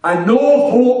 A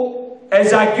no vote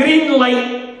is a green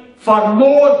light for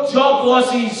more job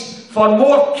losses, for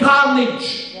more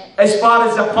carnage, as far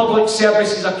as the public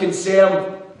services are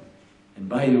concerned. And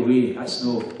by the way, that's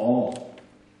not all.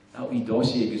 That wee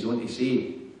dossier goes on to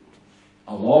say,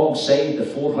 alongside the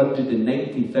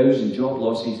 490,000 job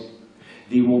losses,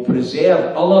 they will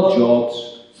preserve other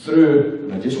jobs through,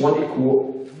 and I just want to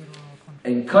quote,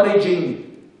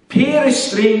 encouraging pay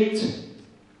restraint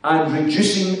and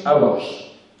reducing hours.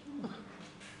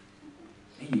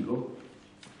 There you go.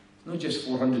 It's not just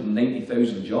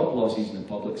 490,000 job losses in the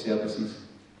public services.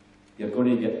 You're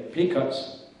going to get pay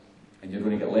cuts and you're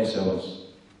going to get less hours.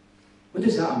 What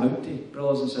does that amount to,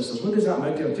 brothers and sisters? What does that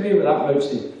amount to? I'll tell you what that amounts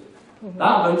to.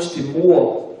 That amounts to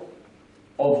more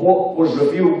of what was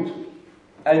revealed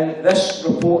in this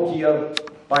report here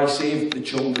by Save the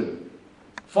Children.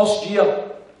 First year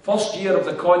of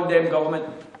the condemned government.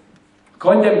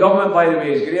 Condemned government, by the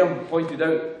way, as Graeme pointed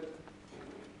out,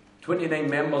 29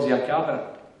 members of a cabinet.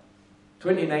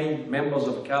 29 members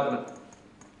of a cabinet.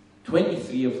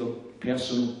 23 of them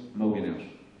personal millionaires.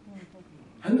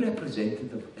 How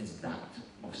representative is that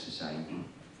of society?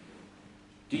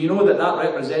 Do you know that that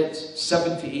represents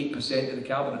 78% of the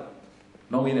cabinet?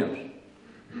 Millionaires.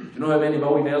 Do you know how many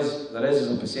millionaires there is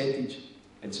as a percentage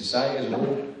in society as a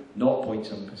whole?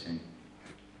 0.7%.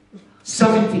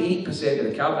 78% of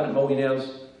the cabinet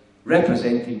millionaires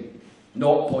representing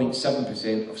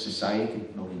 0.7% of society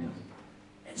millionaires.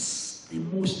 It's the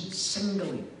most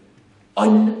singularly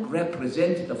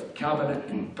unrepresentative cabinet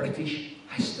in British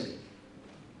history.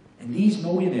 And these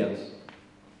millionaires,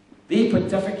 they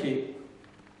pontificate,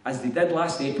 as they did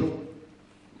last April,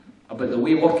 about the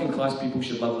way working class people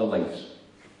should live their lives.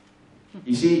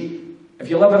 You see, if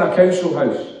you live in a council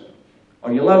house,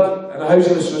 or you live in a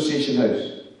housing association house,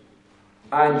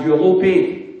 and you're low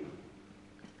paid,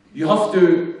 you have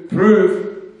to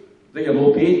prove that you're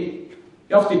low paid.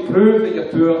 You have to prove that you're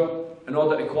poor in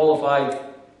order to qualify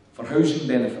for housing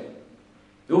benefit.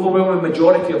 The overwhelming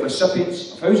majority of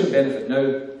recipients of housing benefit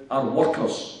now are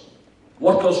workers.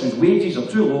 Workers whose wages are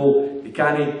too low, they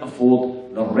can't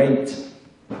afford their rent.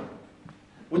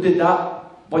 What did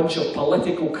that bunch of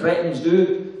political cretins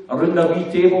do around their wee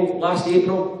table last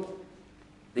April?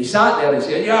 They sat there and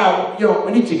said, yeah, you know,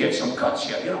 we need to get some cuts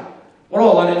here, you know. We're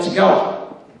all in it together.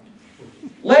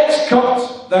 Let's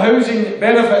cut the housing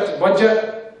benefit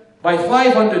budget by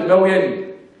 500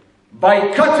 million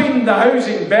by cutting the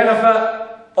housing benefit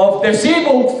of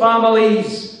disabled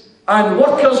families and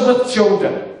workers with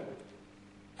children.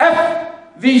 If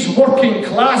these working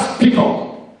class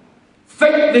people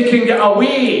think they can get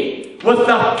away with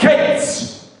their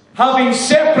kids having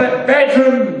separate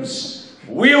bedrooms,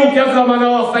 we'll give them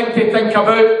another thing to think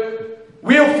about.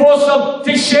 We'll force them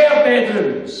to share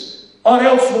bedrooms, or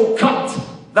else we'll cut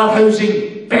their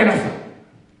housing benefit.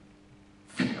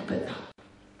 Think about that.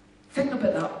 Think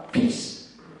about that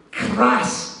piece,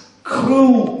 crass,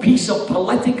 cruel piece of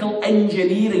political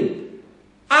engineering.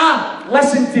 I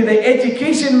listened to the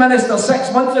Education Minister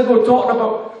 6 months ago talking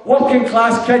about working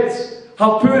class kids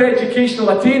have poor educational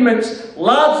attainments,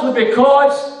 largely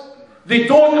because they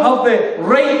don't have the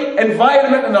right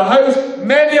environment in their house.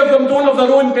 Many of them don't have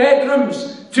their own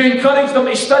bedrooms to encourage them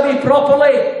to study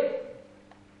properly.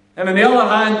 And on the other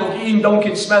hand, we've got Ian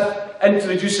Duncan Smith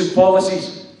introducing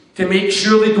policies to make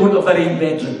sure they don't have their own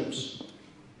bedrooms.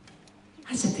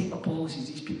 That's the type of policies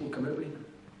these people come out with.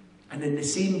 And in the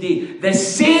same day,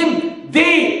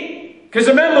 because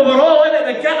remember, we're all in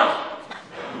it together,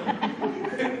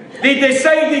 they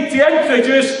decided to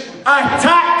introduce a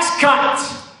tax cut.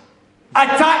 A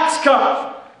tax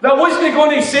cut that wasn't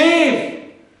going to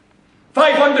save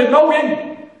 500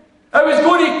 million. It was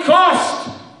going to cost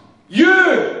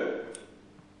you,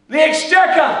 the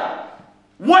Exchequer,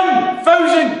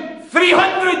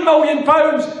 £1,300 million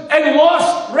in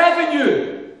lost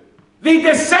revenue. They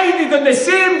decided on the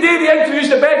same day they introduced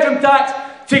the bedroom tax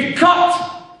to cut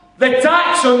the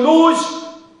tax on those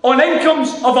on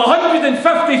incomes of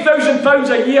 £150,000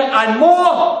 a year and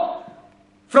more,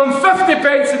 from 50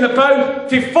 pence in the pound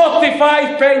to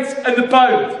 45 pence in the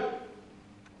pound.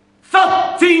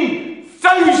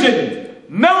 13,000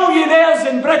 millionaires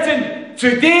in Britain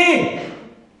today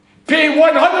pay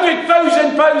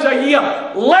 £100,000 a year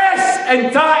less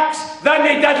in tax than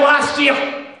they did last year.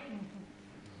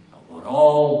 We're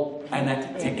all in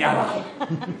it together.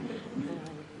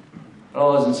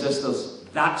 Brothers and sisters,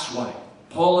 that's why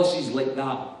policies like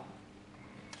that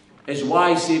is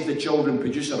why Save the Children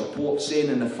produce a report saying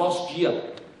in the first year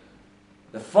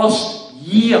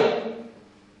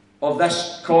of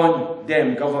this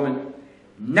condemned government,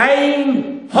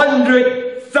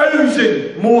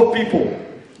 900,000 more people,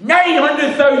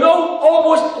 900,000,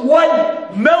 almost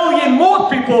 1 million more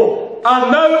people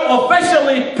are now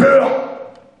officially poor,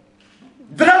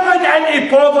 driven into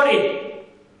poverty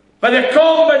by the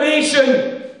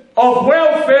combination of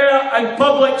welfare and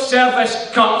public service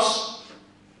cuts.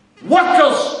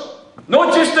 Workers,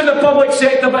 not just in the public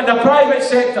sector but in the private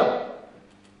sector,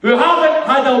 who haven't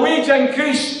had a wage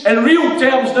increase in real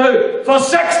terms now for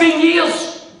 16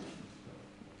 years.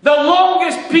 The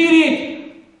longest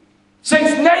period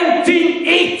since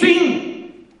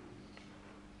 1918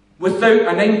 without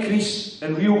an increase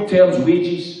in real terms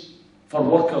wages for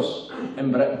workers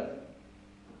in Britain.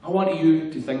 I want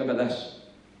you to think about this.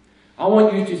 I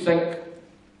want you to think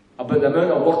about the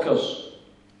amount of workers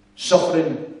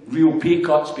suffering real pay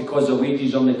cuts because their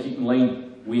wages aren't keeping in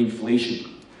line with inflation.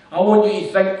 I want you to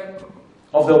think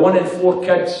of the 1 in 4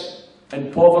 kids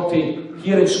in poverty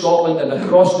here in Scotland and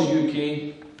across the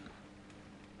UK,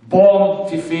 born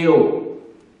to fail,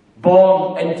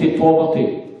 born into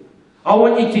poverty. I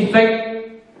want you to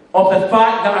think of the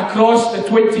fact that across the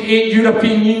 28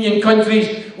 European Union countries,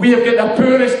 we have got the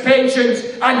poorest pensions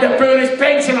and the poorest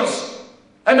pensioners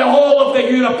in the whole of the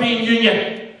European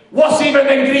Union. Worse even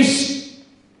than Greece.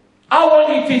 I want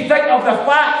you to think of the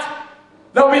fact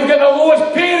that we've got the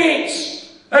lowest pay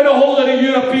rates in the whole of the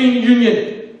European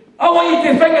Union. I want you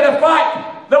to think of the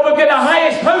fact that we've got the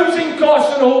highest housing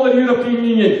costs in the whole of the European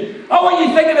Union. I want you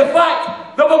to think of the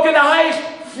fact that we've got the highest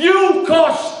fuel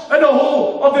costs in the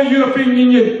whole of the European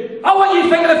Union. I want you to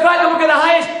think of the fact that we've got the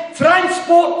highest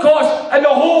transport costs in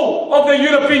the whole of the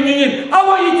European Union. I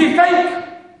want you to think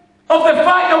of the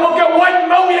fact that we've got 1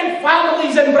 million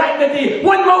families in Britain today.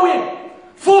 1 million!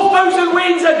 4,000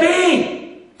 wains a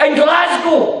day in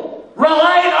Glasgow,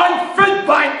 relying on food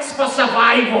banks for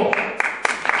survival.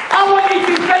 I want you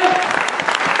to think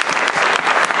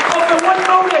of the 1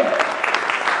 million,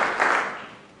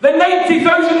 the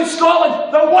 90,000 in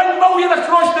Scotland, the 1 million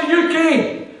across the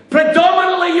UK,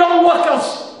 predominantly young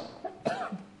workers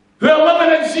who are living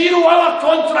in 0-hour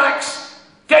contracts,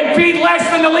 getting paid less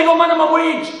than the legal minimum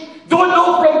wage, don't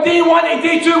know from day 1 to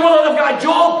day 2 whether they've got a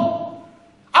job.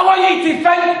 I want you to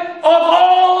think of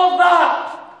all of that.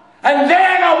 And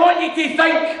then I want you to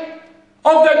think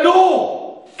of the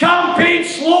No campaign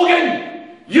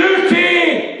slogan, UK,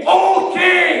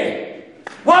 OK.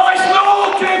 Well, it's not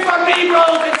OK for me,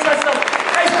 brothers and sisters.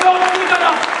 It's not good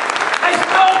enough. It's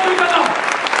not good enough.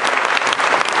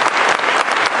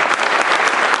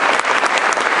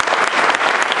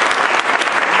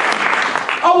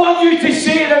 I want you to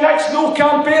say the next No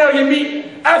campaigner you meet,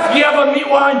 if you ever meet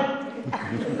one,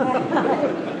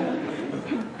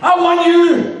 I want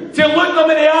you to look them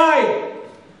in the eye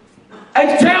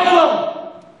and tell them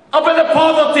about the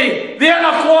poverty, the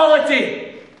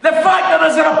inequality, the fact that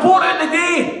there's a report out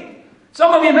today.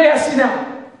 Some of you may have seen it.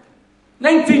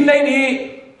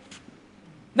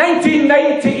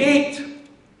 1998,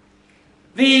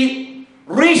 the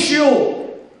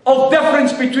ratio of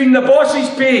difference between the boss's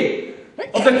pay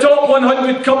of the top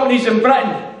 100 companies in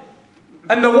Britain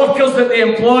and the workers that they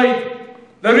employed,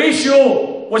 the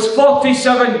ratio was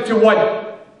 47 to 1.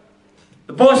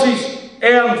 The bosses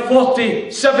earned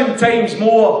 47 times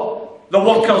more the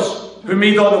workers who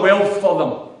made all the wealth for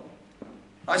them.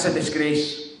 That's a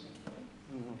disgrace.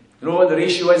 You know what the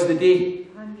ratio is today?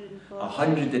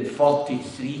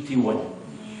 143 to 1.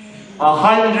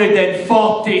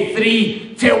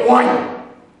 143 to 1.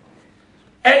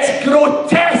 It's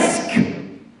grotesque.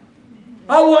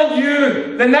 I want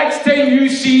you, the next time you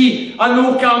see a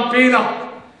No campaigner,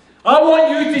 I want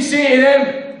you to say to them,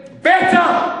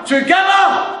 better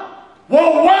together?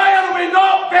 Well, why are we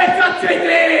not better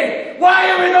today?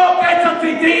 Why are we not better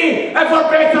today if we're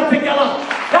better together?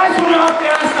 That's what I have to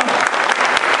ask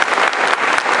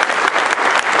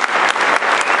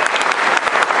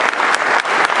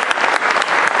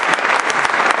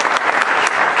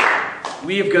them.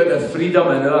 We've got the freedom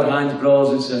in our hands,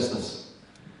 brothers and sisters.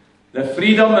 The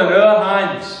freedom in our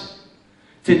hands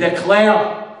to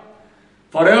declare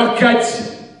for our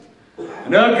kids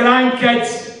and our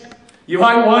grandkids, you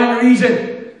have one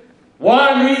reason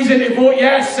to vote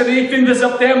yes on the 18th of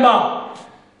September.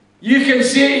 You can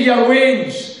say to your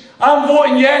Waynes, I'm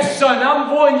voting yes, son, I'm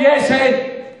voting yes,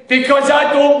 hen, because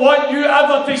I don't want you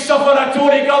ever to suffer a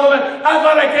Tory government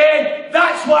ever again.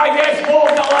 That's why yes vote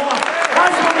will deliver.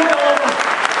 That's what we deliver.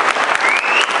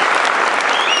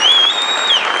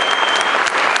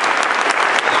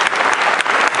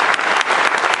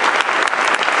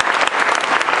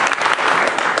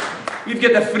 We've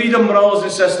got the freedom, brothers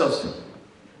and sisters,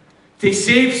 to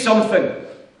save something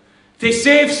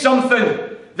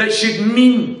that should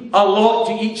mean a lot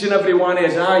to each and every one of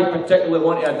us. I particularly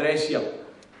want to address here,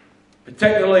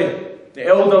 particularly the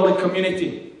elderly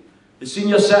community, the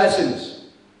senior citizens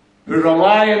who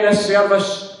rely on this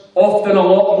service often a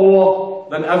lot more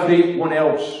than everyone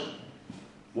else.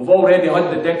 We've already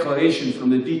had the declaration from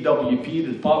the DWP,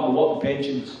 the Department of Work and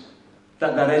Pensions,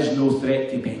 that there is no threat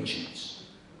to pensions.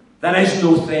 There is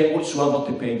no threat whatsoever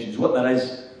to pensions. What there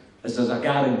is there's a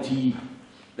guarantee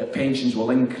that pensions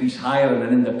will increase higher in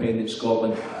an independent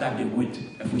Scotland than they would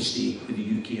if we stay in the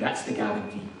UK. That's the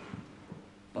guarantee.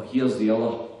 But here's the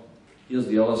other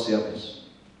service,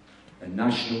 the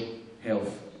National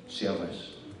Health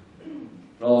Service.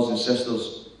 Brothers and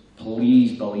sisters,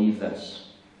 please believe this.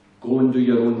 Go and do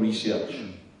your own research.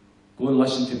 Go and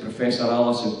listen to Professor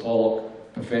Alison Pollock,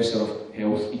 Professor of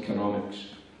Health Economics.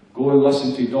 Go and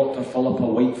listen to Dr. Philippa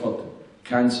Whiteford,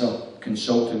 cancer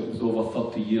consultant with over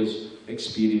 30 years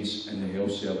experience in the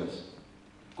health service.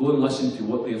 Go and listen to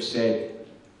what they have said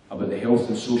about the Health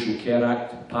and Social Care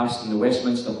Act passed in the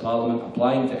Westminster Parliament,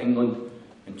 applying to England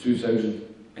in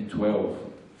 2012.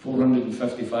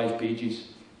 455 pages.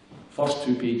 First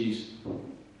 2 pages,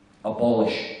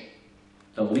 abolish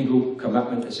the legal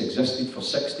commitment that's existed for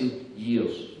 60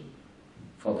 years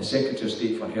for the Secretary of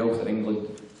State for Health in England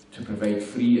to provide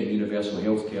free and universal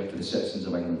health care to the citizens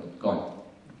of England. Gone.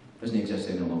 Doesn't exist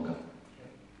any longer.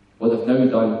 What they've now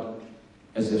done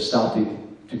is they've started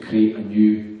to create a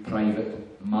new private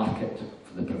market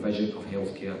for the provision of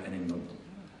health care in England.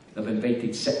 They've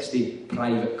invited 60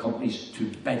 private companies to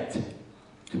bid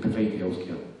to provide health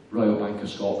care. Royal Bank of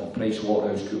Scotland,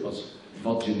 PricewaterhouseCoopers,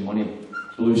 Virgin Money,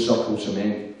 Blue Circle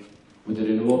Cement. Would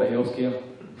they know about health care?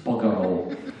 Bugger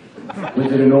all. Would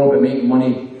they know about making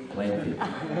money? Plenty.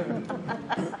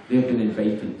 They've been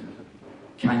invited.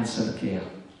 Cancer care,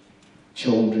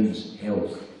 children's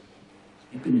health.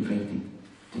 They've been invited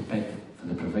to bid for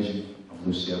the provision of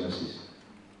those services.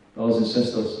 Brothers and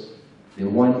sisters, they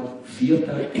want fear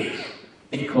tactics.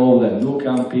 They call them no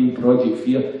campaign project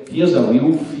fear. Here's a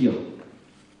real fear.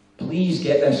 Please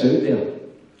get this out there.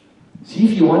 See,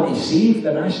 if you want to save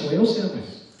the National Health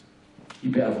Service,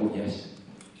 you better vote yes.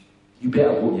 You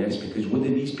better vote yes, because what do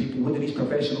these people, what do these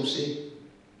professionals say?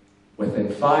 Within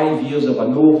 5 years of a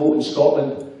no vote in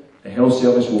Scotland, the health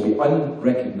service will be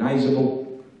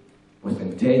unrecognisable.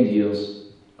 Within 10 years,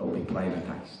 it will be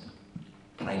privatised.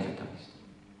 Privatised.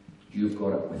 You've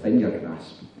got it within your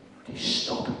grasp to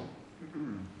stop it.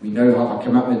 We now have a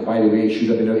commitment, by the way, it should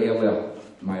have been out earlier,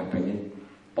 in my opinion,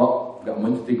 but we've got a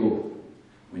month to go.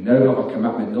 We now have a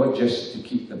commitment not just to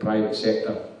keep the private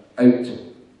sector out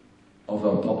of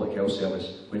our public health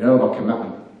service. We now have a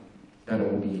commitment that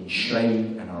it will be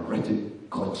enshrined in our written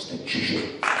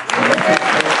constitution.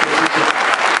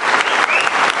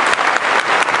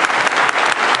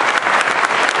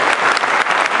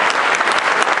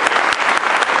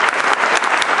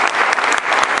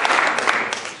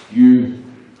 You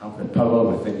have the power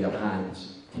within your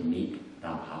hands to make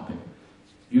that happen.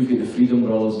 You've got the freedom,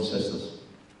 brothers and sisters,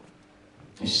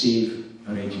 to save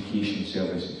our education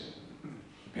services.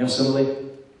 Personally,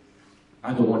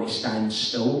 I don't want to stand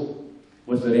still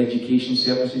with our education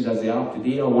services as they are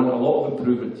today. I want a lot of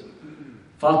improvement.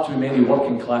 Far too many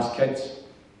working class kids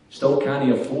still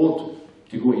can't afford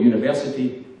to go to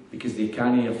university because they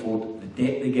can't afford the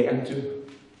debt they get into.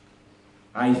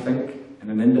 I think in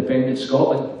an independent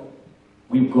Scotland,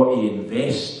 we've got to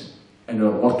invest in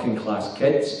our working class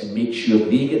kids and make sure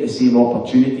they get the same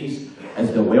opportunities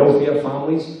as the wealthier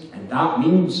families. And that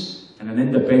means in an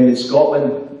independent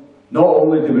Scotland, not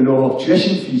only do we not have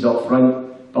tuition fees up front,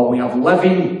 but we have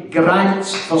living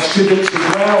grants for students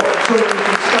as well, so that they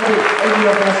can study in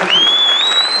university.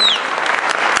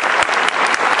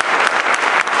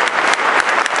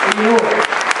 And you know,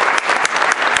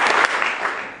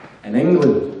 in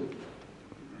England,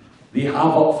 they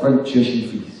have upfront tuition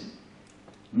fees.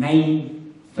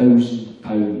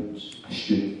 £9,000 a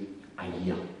student a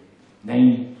year.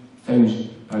 £9,000.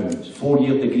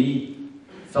 4-year degree,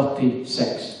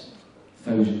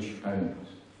 £36,000.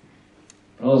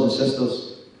 Brothers and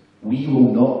sisters, we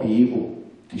will not be able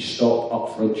to stop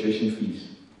upfront tuition fees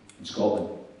in Scotland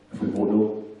if we vote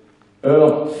no.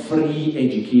 Our free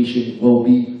education will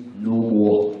be no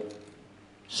more.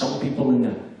 Some people in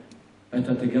the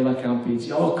Better Together campaign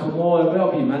say, oh come on,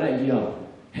 we'll be a minute here.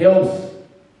 Health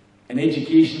and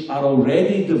education are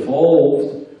already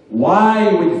devolved.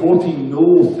 Why would voting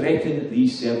no threaten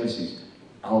these services?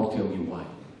 I'll tell you why.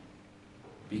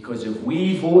 Because if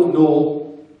we vote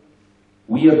no,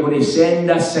 we are going to send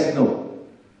a signal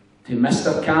to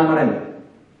Mr. Cameron.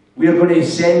 We are going to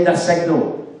send a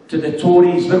signal to the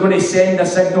Tories. We're going to send a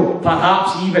signal,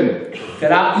 perhaps even, to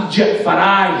that Egypt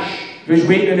Farage, who's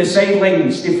waiting in the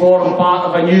sidelines to form part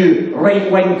of a new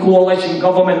right-wing coalition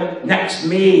government next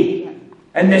May.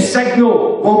 And the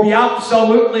signal will be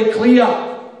absolutely clear.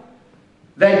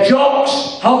 The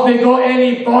jocks haven't got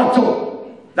any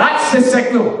bottle. That's the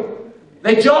signal.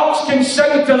 The jocks can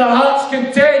sing to their heart's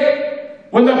content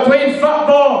when they're playing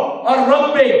football or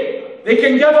rugby. They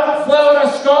can give it Flower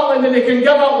of Scotland and they can give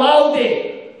it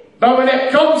Laldy. But when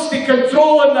it comes to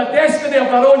controlling the destiny of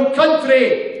their own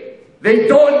country, they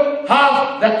don't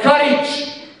have the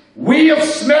courage. We have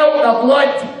smelt the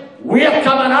blood. We're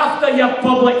coming after your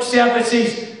public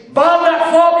services. Ballot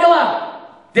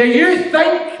formula. Do you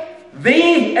think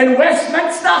they in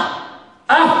Westminster,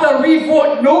 after we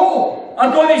vote no,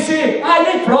 are going to say,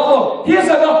 no problem, here's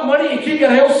enough money to keep your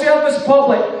health service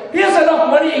public, here's enough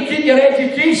money to keep your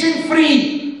education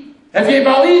free. If you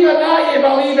believe in that, you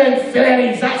believe in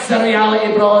fairies. That's the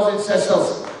reality, brothers and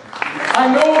sisters. I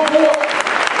know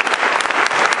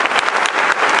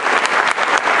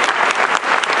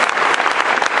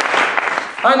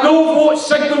no vote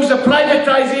signals the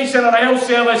privatisation of the health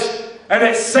service, and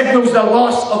it signals the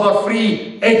loss of our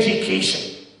free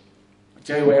education. I'll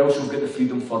tell you what else we've got the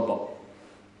freedom for, but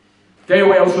tell you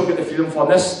what else we've got the freedom for.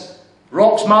 This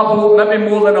rocks my boat, maybe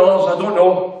more than others, I don't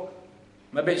know.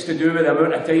 Maybe it's to do with the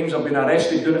amount of times I've been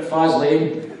arrested doing it Faz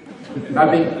Lane.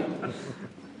 Maybe.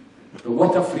 But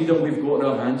what a freedom we've got in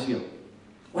our hands here.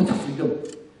 What a freedom.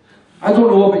 I don't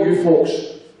know about you folks,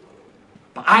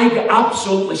 but I get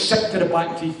absolutely sick to the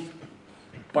back teeth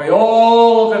by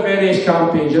all of the various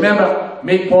campaigns. Remember,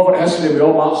 Make Poverty History, we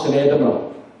all marched in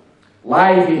Edinburgh.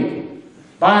 Live Aid,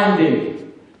 Band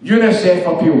Aid, UNICEF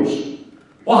appeals.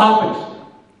 What happens?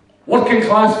 Working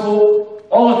class folk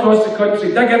all across the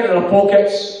country dig into their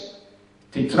pockets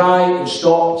to try and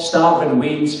stop starving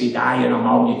Wains from dying of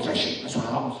malnutrition. That's what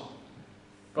happens.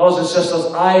 Brothers and sisters,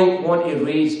 I want to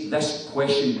raise this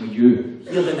question with you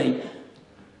here tonight.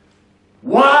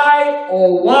 Why,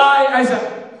 oh why is it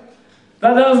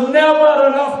that there's never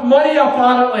enough money,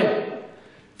 apparently,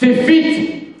 to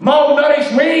feed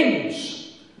malnourished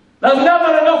Wains? There's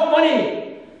never enough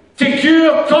money to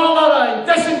cure cholera and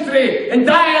dysentery and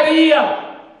diarrhoea.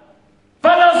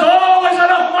 But there's always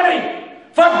enough money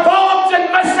for bombs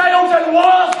and missiles and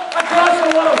wars across the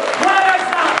world. Why is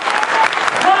that?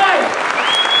 Why?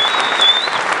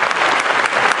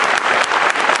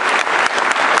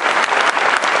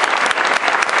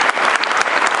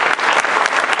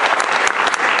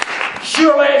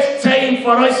 Surely it's time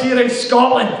for us here in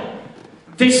Scotland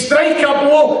to strike a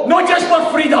blow, not just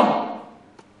for freedom,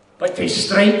 but to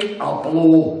strike a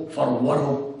blow for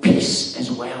world peace as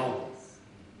well.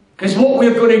 Because what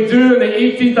we're going to do on the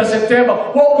 18th of September,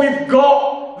 what we've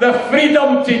got the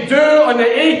freedom to do on the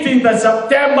 18th of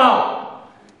September,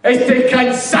 is to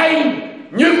consign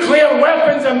nuclear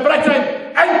weapons in Britain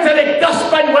into the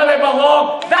dustbin where they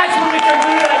belong. That's what we can do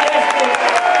in a yes vote.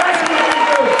 That's what we can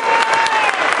do.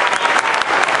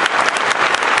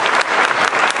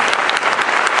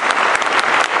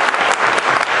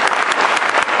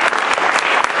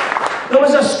 There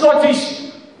was a Scottish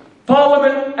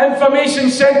Parliament Information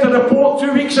Centre report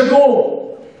 2 weeks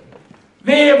ago.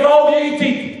 They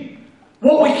evaluated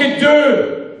what we could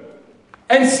do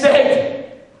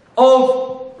instead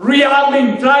of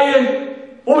rearming, trying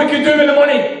what we could do with the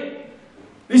money.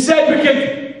 They said we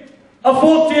could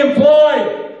afford to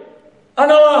employ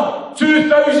another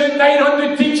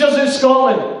 2,900 teachers in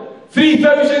Scotland,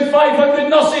 3,500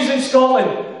 nurses in Scotland,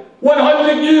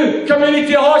 100 new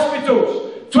community hospitals,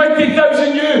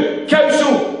 20,000 new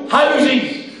council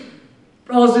houses.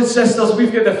 Brothers and sisters,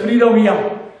 we've got the freedom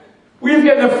here. We've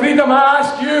got the freedom. I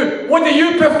ask you, what do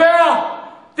you prefer?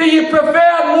 Do you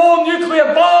prefer more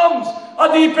nuclear bombs? Or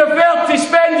do you prefer to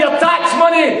spend your tax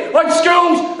money on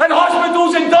schools and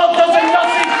hospitals and doctors and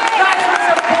nurses? That's what's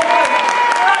important.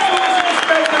 That's what we should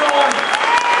spend it on.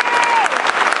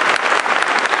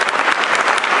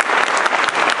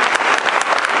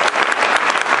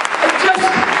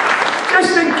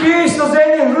 Just in case there's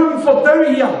any room for doubt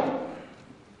here,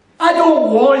 I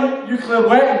don't want nuclear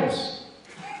weapons.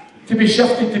 to be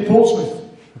shifted to Portsmouth.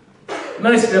 The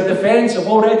Ministry of Defence have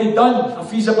already done a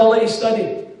feasibility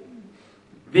study.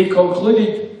 They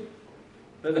concluded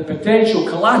that the potential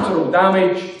collateral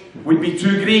damage would be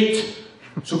too great,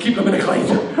 so keep them in the Clyde.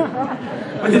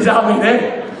 What does that mean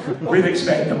then? We'd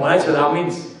expect them, that's what that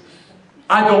means.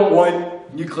 I don't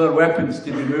want nuclear weapons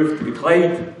to be moved to the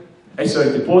Clyde,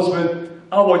 sorry, to Portsmouth.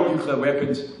 I want nuclear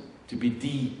weapons to be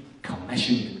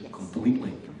decommissioned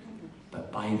completely.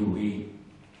 But by the way,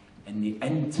 in the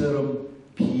interim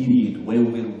period, while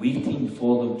we're waiting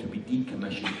for them to be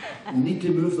decommissioned, we need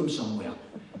to move them somewhere.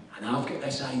 And I've got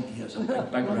this idea, it's a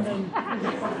big, big river.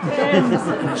 And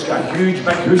it's got a huge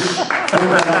big house.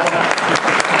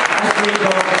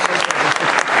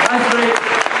 That's right.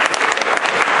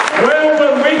 While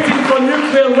we're waiting for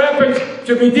nuclear weapons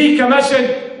to be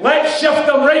decommissioned, let's shift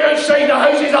them right outside the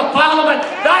Houses of Parliament.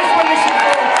 That's where they should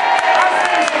go. That's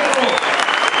where they should go.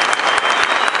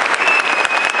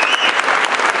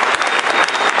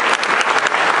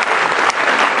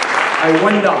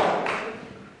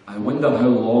 I wonder how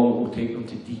long it will take them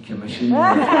to decommission.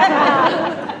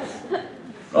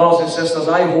 Brothers and sisters,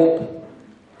 I hope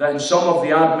that in some of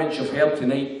the arguments you've heard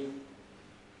tonight,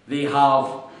 they have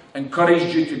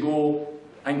encouraged you to go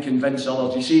and convince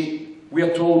others. You see,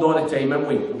 we're told all the time, aren't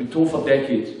we? We've been told for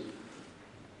decades,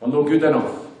 we're not good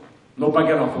enough, not big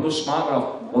enough, we're not smart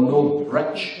enough, we're not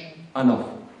rich enough.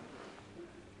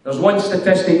 There's one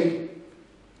statistic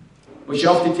which you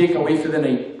have to take away for the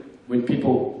night when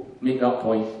people make that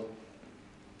point.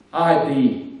 I had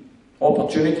the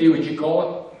opportunity, would you call it,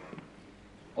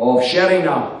 of sharing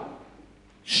a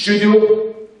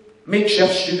studio,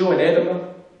 makeshift studio in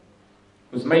Edinburgh,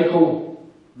 with Michael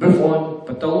Buffon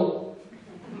Patillo,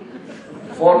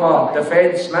 former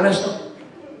Defence Minister,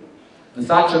 the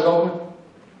Thatcher government.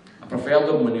 I preferred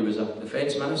him when he was a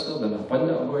Defence Minister than a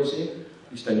pundit, I'm going to say.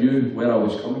 At least I knew where I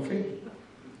was coming from.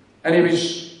 And he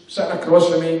was sitting across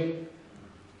from me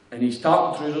in his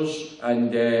tartan trousers,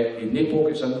 and he had no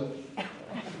pockets in them.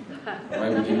 Why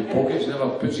would he need pockets? He never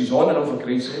puts his on in them, for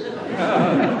Christ's sake.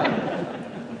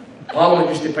 Parliament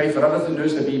used to pay for everything,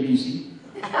 knows the BBC.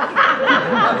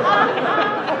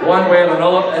 One way or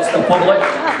another, it's the public.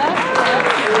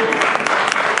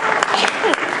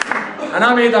 And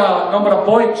I made a number of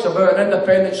points about an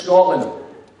independent Scotland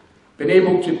being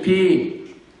able to pay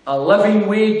a living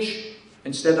wage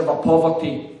instead of a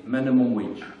poverty minimum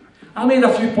wage. I made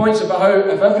a few points about how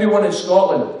if everyone in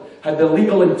Scotland had the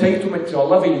legal entitlement to a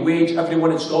living wage,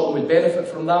 everyone in Scotland would benefit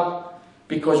from that.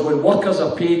 Because when workers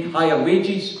are paid higher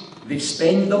wages, they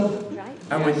spend them.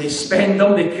 And when they spend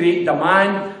them, they create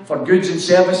demand for goods and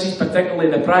services, particularly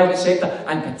in the private sector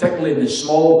and particularly in the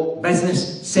small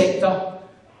business sector.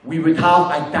 We would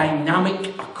have a dynamic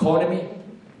economy.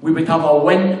 We would have a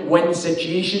win-win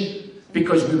situation.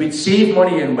 Because we would save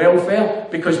money in welfare,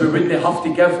 because we wouldn't have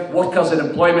to give workers in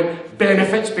employment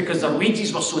benefits because their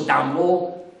wages were so damn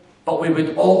low, but we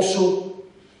would also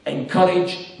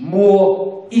encourage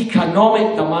more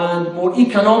economic demand, more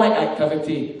economic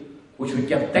activity, which would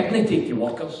give dignity to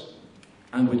workers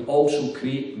and would also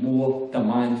create more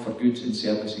demand for goods and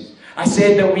services. I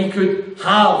said that we could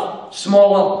have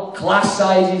smaller class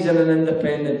sizes in an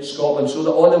independent Scotland so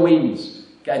that all the Waynes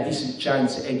get a decent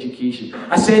chance at education.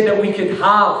 I said that we could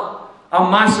have a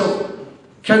massive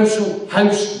council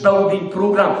house building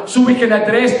programme so we can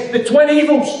address the twin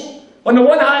evils. On the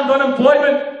one hand,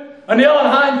 unemployment, on the other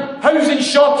hand, housing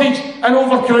shortage and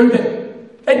overcrowding.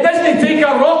 It doesn't take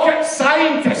a rocket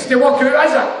scientist to work out,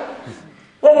 is it?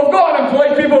 Well, we've got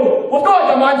unemployed people, we've got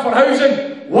a demand for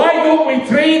housing, why don't we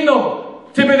train them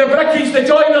to be the brickies, the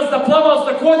joiners, the plumbers,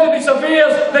 the quantity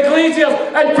surveyors, the glaziers,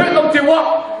 and put them to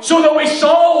work so that we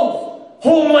solve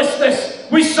homelessness,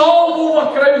 we solve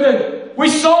overcrowding, we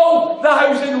solve the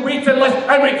housing waiting list,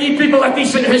 and we give people a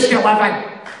decent house to live in.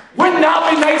 Wouldn't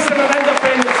that be nice in an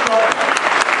independent Scotland?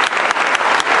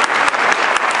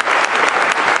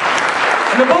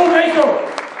 And the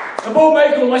bull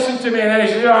Michael listened to me and he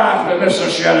said, Mr.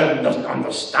 Sheridan doesn't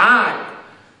understand.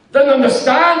 Didn't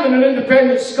understand in an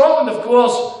independent Scotland, of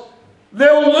course,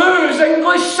 they'll lose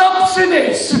English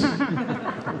subsidies.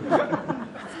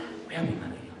 Wait a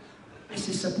minute. This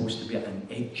is supposed to be an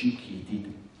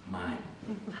educated man,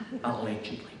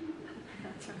 allegedly.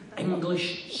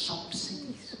 English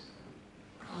subsidies.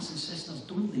 Brothers and sisters,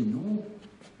 don't they know?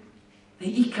 The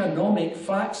economic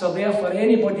facts are there for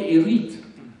anybody to read.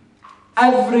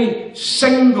 Every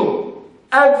single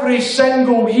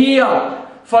year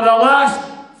for the last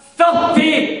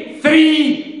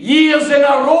 33 years in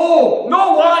a row.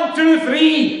 No 1, 2,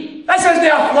 3. This isn't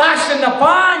a flash in the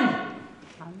pan.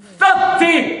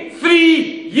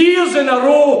 33 years in a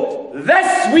row,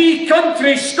 this wee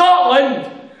country, Scotland,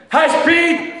 has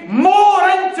paid more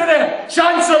into the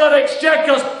Chancellor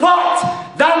Exchequer's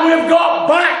pot than we've got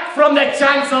back from the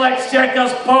Chancellor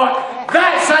Exchequer's pot.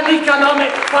 That's an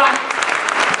economic fact.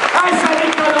 That's an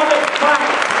economic fact.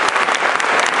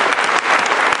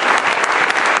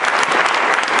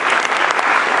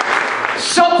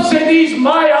 Subsidies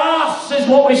my arse is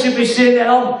what we should be saying to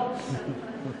them.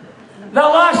 The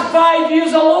last 5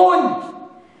 years alone,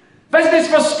 Business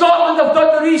for Scotland have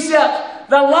done the research,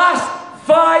 the last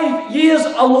 5 years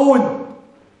alone,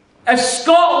 if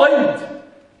Scotland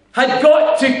had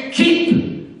got to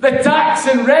keep the tax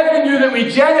and revenue that we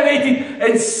generated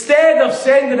instead of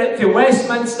sending it to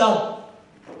Westminster,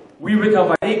 we would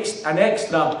have an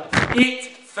extra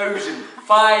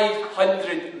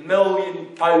 £8,500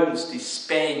 million to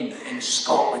spend in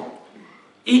Scotland.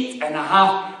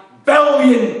 £8.5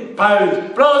 billion.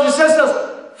 Brothers and sisters,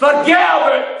 forget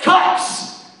about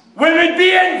cuts. We would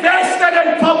be invested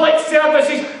in public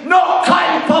services, not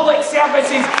cutting public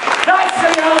services. That's the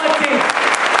reality.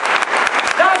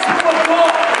 That's what we've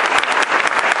got.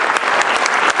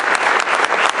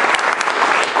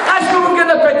 That's what we've got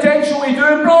the potential to do.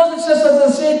 And brothers and sisters, as I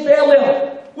said earlier,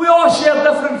 we all share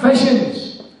different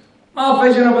visions. My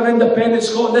vision of an independent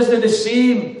Scotland isn't the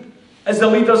same as the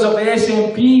leaders of the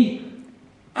SNP.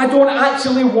 I don't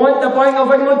actually want the Bank of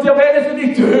England to have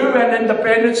anything to do with an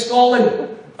independent Scotland.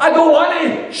 I don't want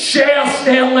to share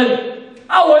sterling.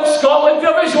 I want Scotland to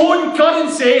have its own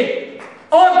currency,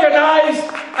 organised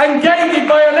and guided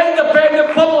by an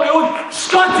independent, publicly owned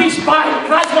Scottish bank.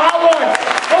 That's what I want.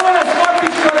 I want a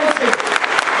Scottish currency.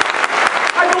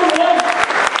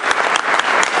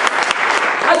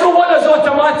 I don't want us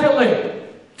automatically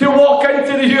to walk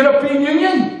into the European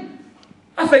Union.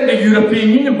 I think the European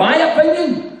Union, in my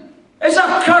opinion, is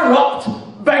a corrupt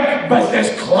big business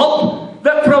club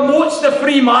that promotes the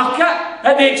free market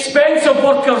at the expense of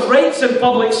workers' rights and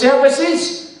public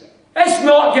services. It's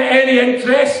not got any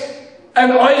interest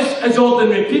in us as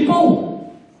ordinary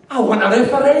people. I want a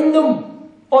referendum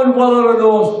on whether or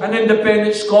not an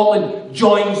independent Scotland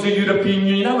joins the European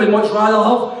Union. I would much rather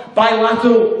have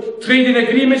bilateral trading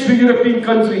agreements with European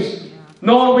countries.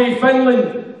 Norway,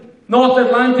 Finland, North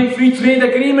Atlantic free trade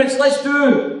agreements. Let's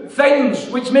do things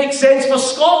which make sense for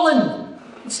Scotland.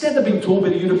 Instead of being told by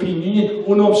the European Union,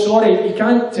 oh no, I'm sorry, you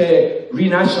can't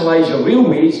renationalise your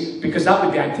railways because that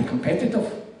would be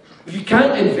anti-competitive. You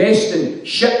can't invest in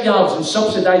shipyards and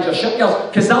subsidise your shipyards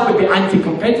because that would be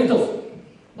anti-competitive.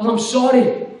 Well, I'm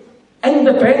sorry.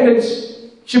 Independence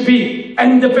should be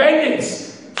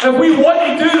independence. If we want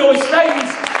to do those things,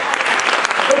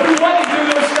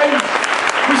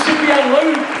 we should be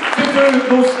allowed to do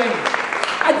those things.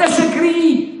 I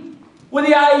disagree with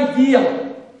the idea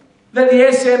that the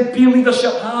SNP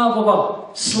leadership have of a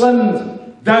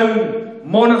slimmed down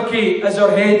monarchy as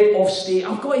our head of state.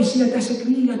 I've got to say I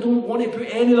disagree. I don't want to put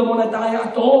any of them on a diet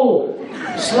at all.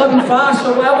 Slim fast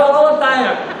or whatever other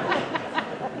diet.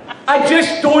 I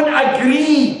just don't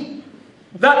agree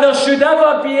that there should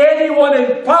ever be anyone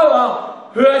in power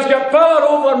who has got power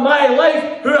over my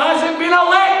life who hasn't been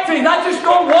elected. I just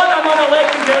don't want an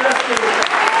unelected head of state.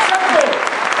 Simple.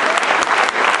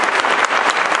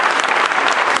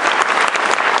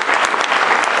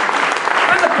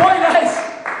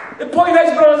 The point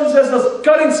is, brothers and sisters,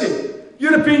 currency,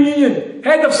 European Union,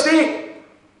 head of state,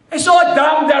 it's all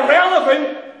damned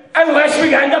irrelevant unless we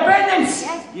get independence.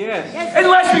 Yes.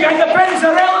 Unless we get independence,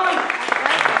 irrelevant.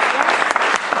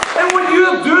 And what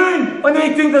you're doing on the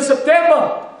 18th of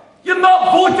September, you're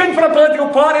not voting for a political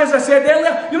party, as I said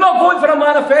earlier. You're not voting for a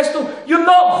manifesto. You're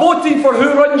not voting for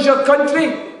who runs your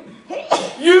country.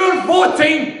 You're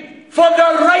voting for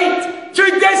the right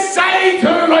to decide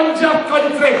who runs your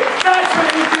country. That's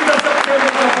what you think of September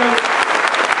is about.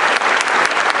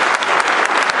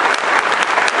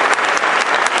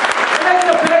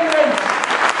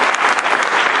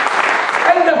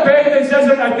 Independence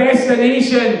isn't a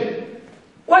destination.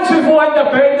 Once we vote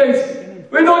independence,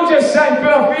 we don't just sit and put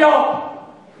our feet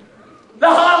up. The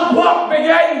hard work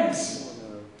begins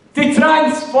to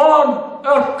transform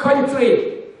our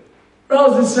country.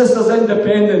 Brothers and sisters,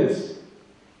 independence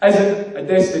isn't a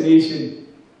destination,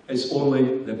 it's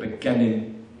only the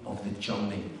beginning of the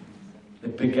journey. The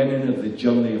beginning of the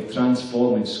journey of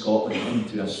transforming Scotland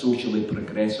into a socially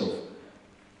progressive,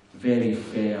 very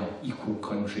fair, equal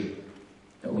country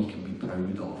that we can be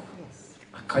proud of.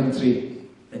 A country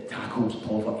that tackles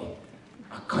poverty.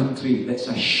 A country that's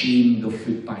ashamed of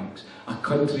food banks. A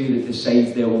country that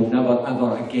decides there will never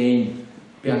ever again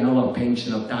be another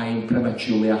pensioner dying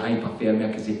prematurely of hypothermia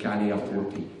because they can't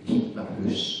afford to heat their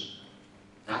house.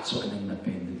 That's what an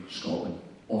independent Scotland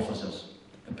offers us.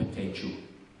 the potential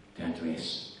to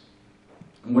address.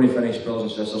 I'm going to finish, brothers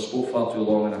and sisters. I spoke far too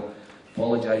long and I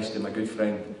apologise to my good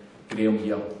friend Graeme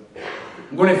here.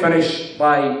 I'm going to finish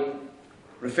by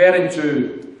referring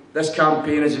to this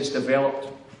campaign as it's developed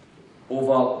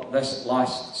over this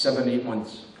last 7-8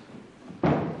 months.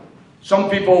 Some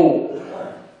people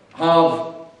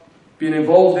have been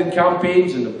involved in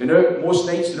campaigns and they've been out most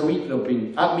nights of the week, they've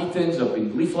been at meetings, they've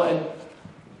been leafleting.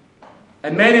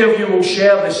 And many of you will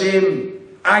share the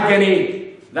same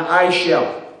agony that I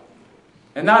share.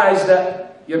 And that is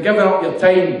that you're giving up your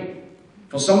time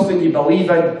for something you believe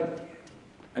in,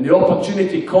 and the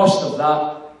opportunity cost of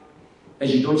that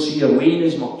is you don't see your Wayne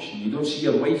as much, and you don't see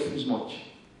your wife as much.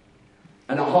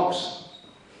 And it hurts.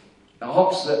 It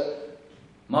hurts that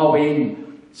my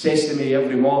Wayne says to me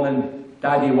every morning,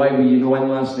 "Daddy, why were you not in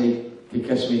last night to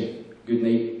kiss me good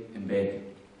night in bed?"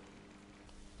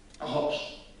 It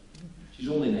hurts. She's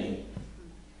only 9.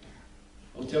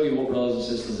 I'll tell you what, brothers and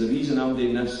sisters, the reason I'm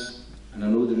doing this, and I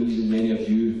know the reason many of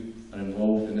you are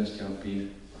involved in this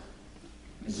campaign,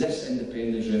 is this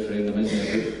independence referendum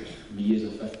isn't about me as a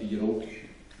 50-year-old.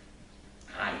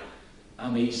 Aye, I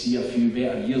might see a few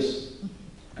better years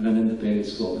in an independent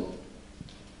Scotland.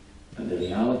 But the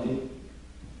reality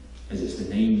is it's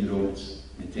the 9-year-olds,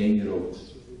 the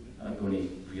 10-year-olds that are going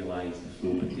to realise the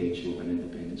full potential of an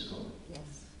independent Scotland.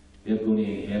 Yes. They're going to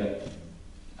inherit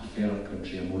a fairer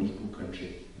country, a more equal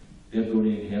country. They're going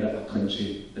to inherit a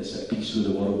country that's at peace with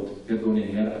the world. They're going to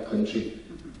inherit a country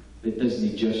that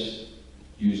doesn't just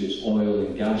use its oil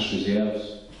and gas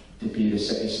reserves to pay the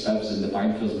city spivs and the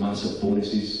bankers massive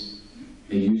bonuses.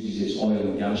 It uses its oil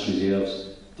and gas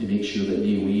reserves to make sure that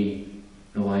no Wayne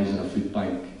relies on a food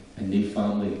bank and no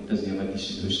family doesn't have a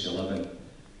decent house to live in.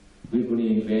 We're going to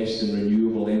invest in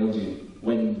renewable energy,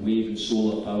 wind, wave and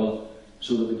solar power,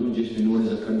 so that we don't just be known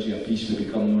as a country of peace, we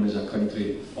become known as a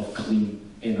country of clean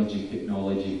energy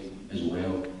technology as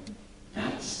well.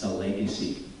 That's the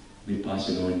legacy we're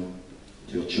passing on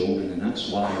to our children, and that's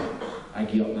why I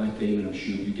give up my time and I'm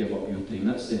sure you give up your time.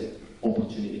 That's the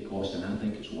opportunity cost, and I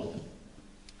think it's worth it.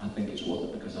 I think it's worth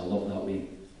it because I love that way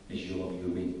as you love your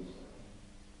way.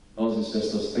 Brothers and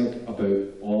sisters, think about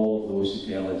all those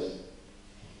who tell us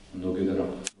I'm no good enough,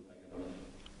 no big enough,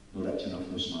 no rich enough,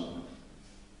 no smart enough.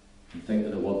 And think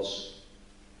of the words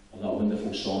of that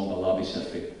wonderful song by Labi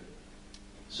Siffre.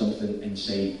 Something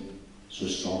inside so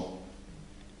strong.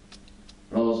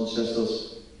 Brothers and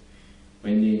sisters,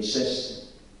 when they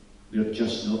insist we're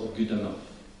just not good enough,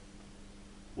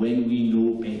 when we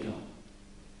know better,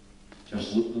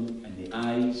 just look them in the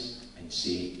eyes and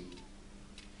say,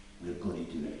 we're going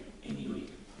to do it anyway.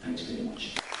 Thanks very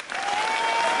much.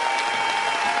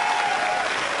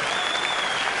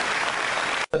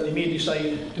 That they may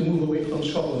decide to move away from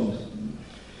Scotland.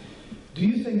 Do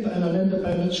you think that in an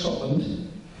independent Scotland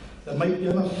there might be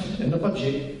enough in the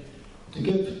budget to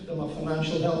give them a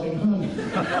financial helping hand?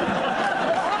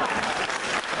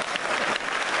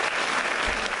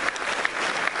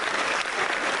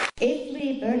 If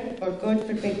Labour, or God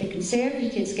forbid the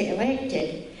Conservatives, get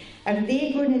elected, are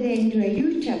they going to then do a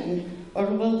U-turn, or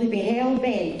will they be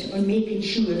hell-bent on making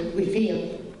sure we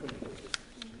fail?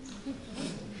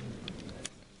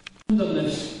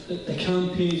 If the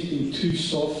campaign's been too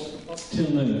soft up till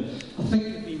now. I think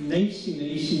it'd be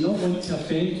nicey, not want to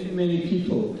offend too many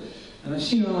people. And I've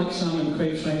seen Alex Salmon,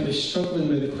 quite frankly, struggling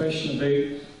with the question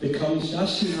about the currency. I've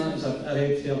seen that as a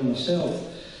red herring myself.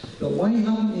 But why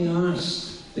haven't they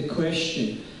asked the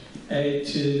question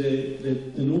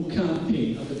to the no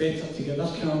campaign, or the Better Together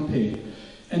campaign?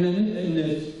 And in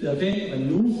the event of a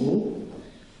no vote,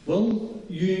 will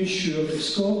you ensure that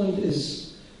Scotland is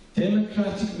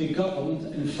democratically governed,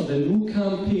 and for the no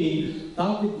campaign,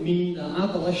 that would mean the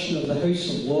abolition of the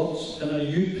House of Lords, and are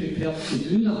you prepared to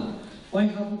do that? Why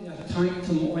haven't they attacked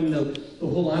them on the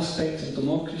whole aspect of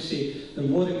democracy and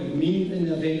what it would mean in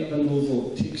the event of a no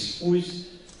vote, to expose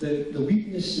the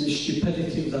weakness and the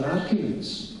stupidity of their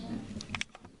arguments?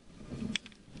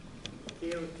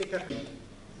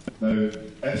 Now,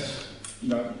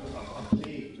 if I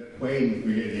play that when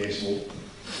we get the yes vote,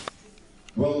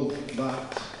 will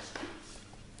that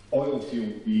oil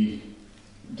field be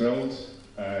drilled?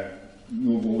 No,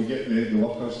 will we get the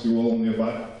workers to oil in their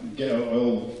back, get our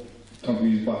oil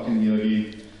companies back in there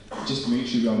again, just to make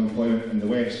sure we have employment in the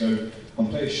West? Now, I'm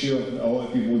pretty sure that a lot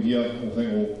of people here will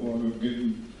think, well, we've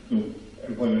got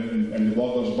employment in the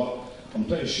borders, but I'm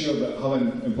pretty sure that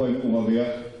having employment over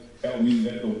there, it'll mean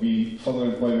that there'll be further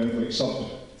employment, like sub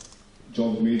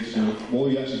jobs made. So will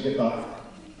we actually get that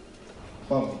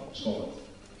for Scotland?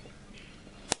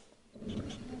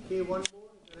 Okay, one more.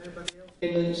 Anybody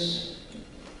else?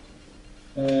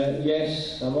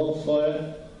 Yes, I'm all for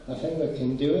it. I think we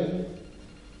can do it.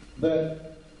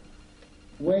 But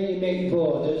where you make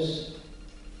borders,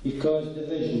 you cause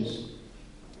divisions.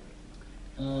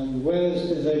 And where there's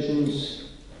divisions,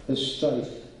 there's strife.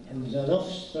 And there's enough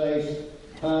strife,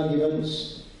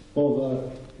 arguments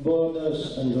over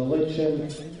borders and religion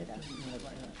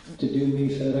to do me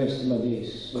for the rest of my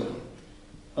days. So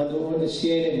I don't want to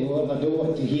say anymore. I don't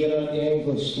want to hear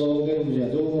anti-English slogans. I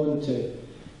don't want to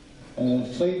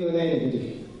fight with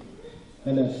anybody.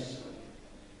 And if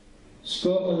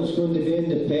Scotland's going to be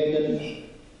independent,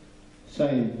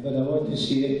 fine. But I want to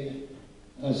see it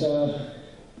as a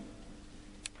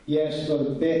yes,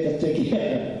 we're better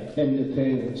together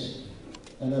independence.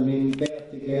 And I mean better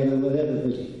together with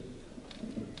everybody.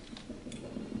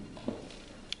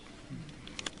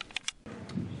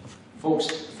 Folks,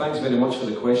 thanks very much for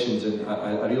the questions, and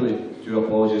I really do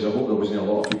apologise. I hope there wasn't a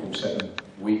lot of people sitting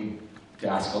waiting to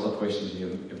ask other questions and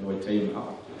you've no time.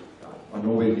 I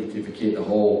know we need to vacate the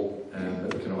hall,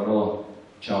 but we can have another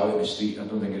chat out in the street. I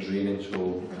don't think it's raining,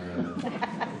 so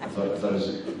if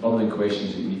there's burning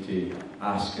questions that you need to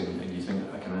ask and you think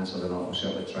I can answer them, I'll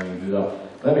certainly try and do that.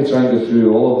 Let me try and go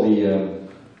through all of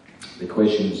the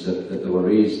questions that were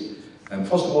raised.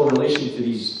 First of all, in relation to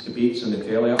these debates on the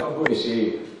telly, I've got to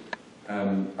say,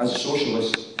 as a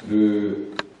socialist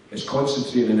who is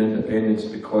concentrating on independence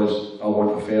because I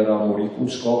want a fairer, more equal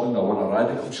Scotland, I want a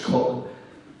radical Scotland,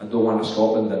 I don't want a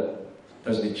Scotland that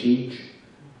doesn't change,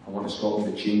 I want a Scotland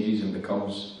that changes and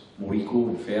becomes more equal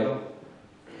and fairer.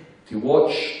 To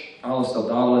watch Alistair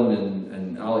Darling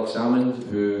and Alex Salmond,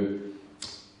 who,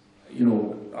 you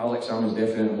know, Alex Salmond's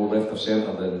definitely more left of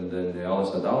centre than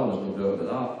Alistair Darling, there's no doubt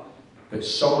about that. But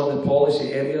some of the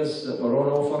policy areas that were on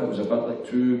offer, it was a bit like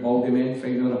two baldy men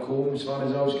fighting on a comb as far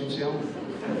as I was concerned.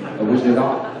 There wasn't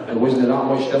that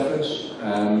much difference.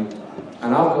 And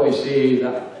I've got to say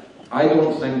that I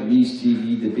don't think these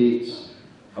TV debates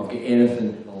have got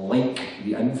anything like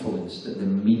the influence that the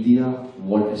media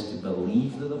want us to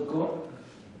believe that they've got.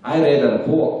 I read a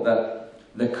report that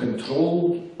the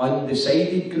controlled,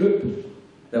 undecided group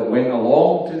that went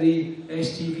along to the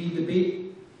STV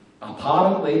debate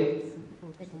apparently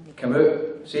come out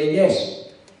saying yes.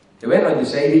 They went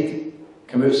undecided,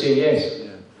 come out saying yes.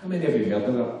 Yeah. How many of you heard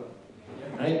of that?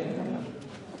 Right?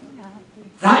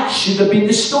 That should have been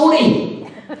the story.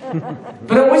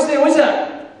 But it wasn't, was it?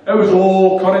 It was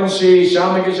all currency,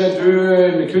 Sammy gets a do,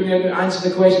 and we couldn't answer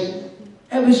the question.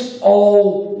 It was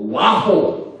all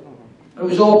waffle. It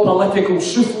was all political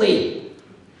souffle.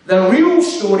 The real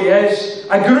story is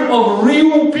a group of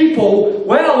real people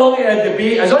went along to a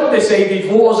debate as undecided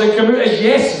voters and came out as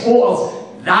yes voters.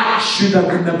 That should have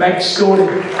been the big story.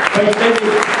 But you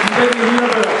didn't hear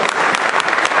about it.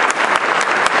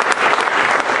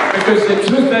 Because the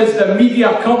truth is, the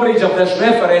media coverage of this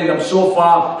referendum so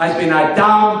far has been a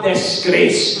damn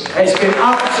disgrace. It's been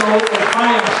absolutely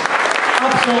biased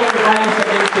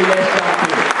against the Yes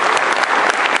campaign.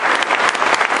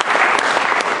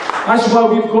 That's why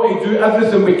we've got to do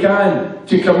everything we can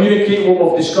to communicate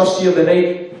what we've discussed here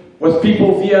tonight with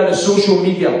people via the social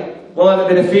media, whether it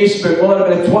be the Facebook, whether it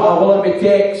be the Twitter, whether it be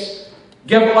text.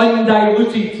 Give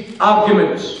undiluted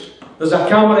arguments. There's a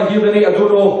camera here tonight, I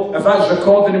don't know if that's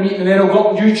recording the meeting and then it'll go up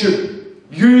on YouTube.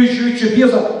 Use YouTube.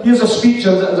 Here's a speech,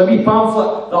 there's a wee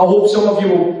pamphlet that I hope some of you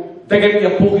will dig into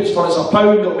your pockets for. It's £1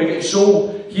 that will be getting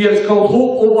sold here. It's called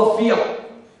Hope Over Fear.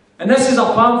 And this is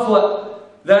a pamphlet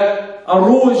that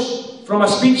arose from a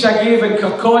speech I gave in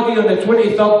Kirkcaldy on the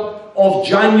 23rd of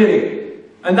January.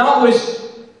 And that was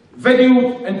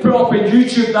videoed and put up on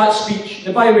YouTube, that speech.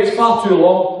 Now, by the way, it's far too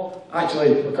long.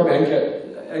 Actually, I can't think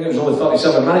I think it was only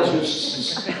 37 minutes, which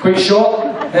is quite short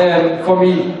for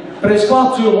me. But it's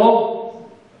far too long.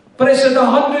 But it's at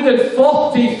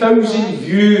 140,000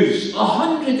 views.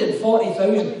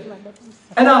 140,000.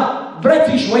 In a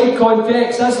British-wide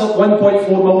context, that's like 1.4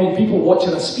 million people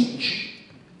watching a speech.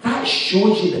 That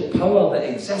shows you the power that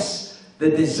exists,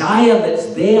 the desire that's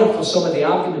there for some of the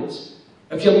arguments.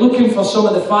 If you're looking for some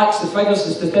of the facts, the figures,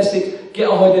 the statistics, get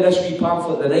a hold of this wee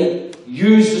pamphlet tonight.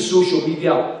 Use the social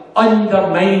media.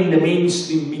 Undermine the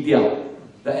mainstream media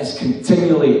that is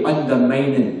continually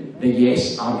undermining the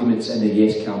yes arguments in the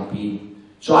yes campaign.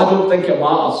 So I don't think it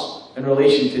matters in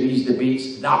relation to these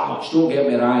debates that much. Don't get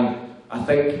me wrong. I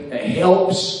think it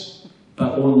helps,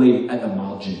 but only at the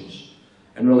margins.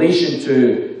 In relation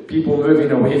to people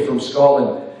moving away from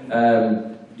Scotland,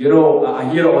 you know, I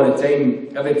hear it all the time,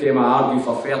 every time I argue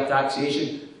for fair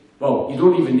taxation. Well, you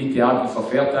don't even need to argue for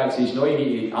fair taxation. All you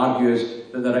need to argue is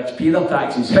that the rich pay their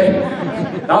taxes.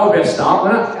 That would be a start,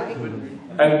 wouldn't it?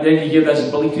 And then you hear this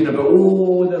bleating about,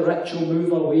 oh, the rich will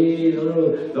move away,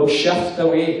 they'll shift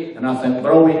away. And I think,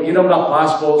 brilliant, give them their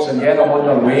passports and get them on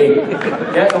their way.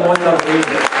 Get them on their way.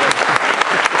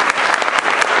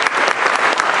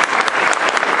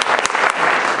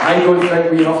 I don't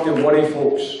think we have to worry,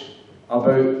 folks,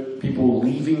 about people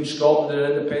leaving Scotland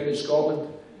and independent Scotland.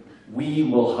 We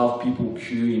will have people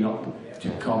queuing up to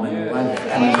come and live.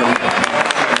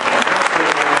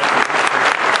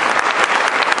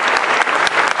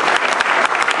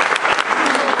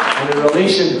 In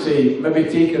relation to maybe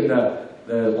taking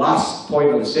the last point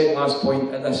or the second last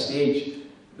point at this stage,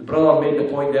 the brother made the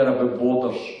point there about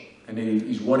borders, and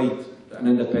he's worried that an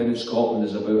independent Scotland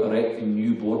is about erecting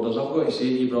new borders. I've got to say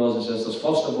to you, brothers and sisters,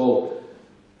 first of all,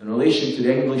 in relation to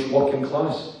the English working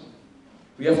class,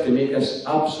 we have to make this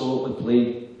absolutely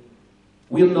plain.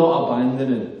 We're not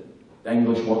abandoning the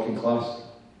English working class.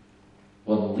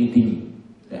 We're leading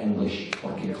the English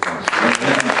working class.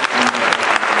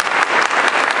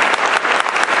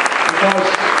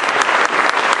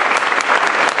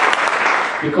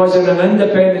 Because in an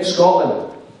independent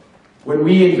Scotland, when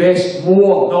we invest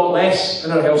more, not less,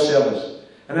 in our health service,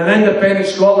 in an independent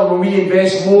Scotland, when we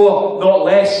invest more, not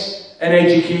less, in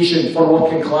education for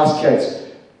working class kids,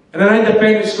 in an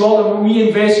independent Scotland, when we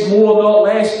invest more, not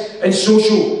less, in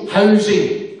social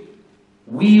housing,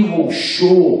 we will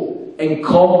show in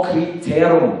concrete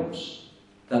terms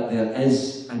that there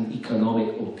is an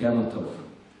economic alternative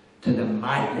to the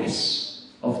madness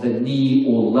of the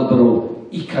neoliberal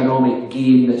economic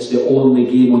game that's the only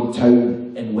game on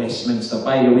town in Westminster.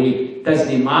 By the way,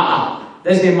 doesn't matter.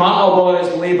 Doesn't matter whether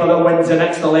it's Labour that wins the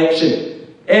next election.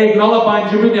 Ed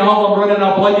Miliband, you wouldn't have him running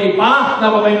a bloody bath,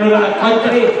 never mind running a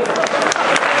country.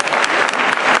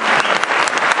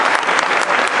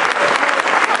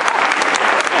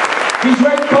 He's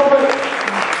went public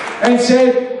and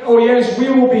said, oh yes, we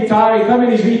will be tied, him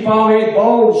and his wee pal Ed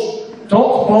Balls,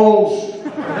 top balls.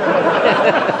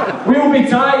 We will be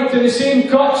tied to the same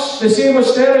cuts, the same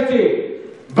austerity,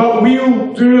 but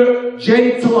we'll do it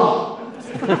gentler.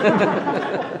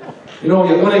 You know,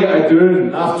 you're going to get a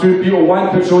doing. Have two people, one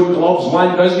puts on gloves,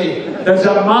 one doesn't. Does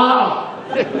it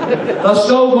matter? There's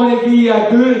still going to be a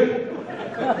doing.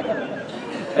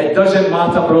 It doesn't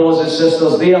matter, brothers and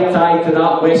sisters. They are tied to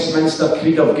that Westminster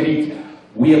creed of greed.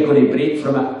 We are going to break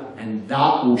from it, and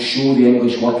that will show the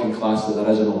English working class that there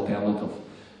is an alternative.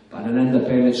 But in an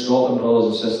independent Scotland, brothers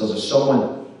and sisters, as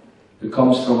someone who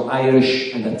comes from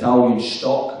Irish and Italian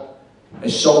stock,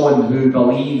 as someone who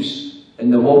believes in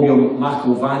the William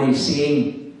McIver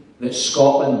saying that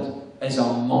Scotland is a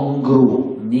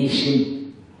mongrel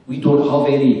nation. We don't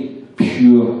have any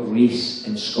pure race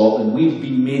in Scotland. We've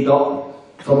been made up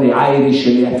from the Irish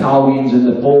and the Italians and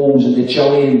the Poles and the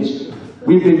Chileans.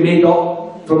 We've been made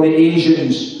up from the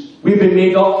Asians. We've been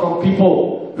made up from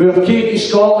people who have came to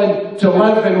Scotland to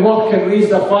live and work and raise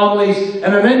their families. In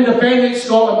an independent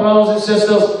Scotland, brothers and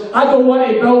sisters, I don't want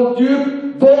to build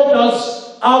new borders.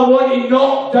 I want to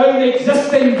knock down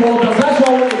existing borders. That's what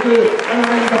I want to do in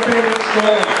an independent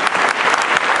Scotland.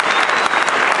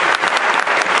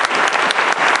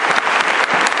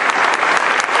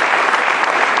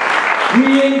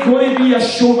 We ain't going to be a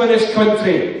chauvinist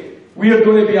country. We are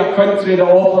going to be a country that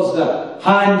offers the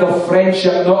hand of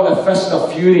friendship, not the fist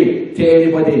of fury, to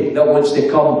anybody that wants to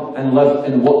come and live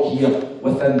and work here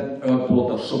within our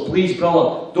borders. So please,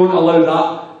 brother, don't allow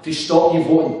that to stop you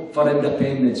voting for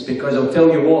independence, because I'll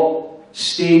tell you what,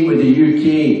 staying with the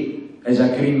UK is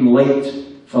a green light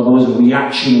for those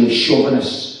reactionary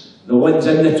chauvinists, the ones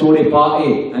in the Tory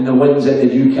party and the ones in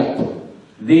the UKIP.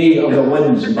 They are the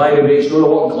ones, and by the way, it's not the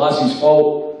working class's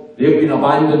fault, they've been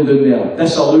abandoned down there.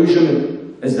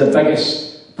 Disillusionment is the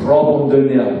biggest problem down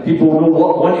there. People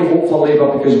want to vote for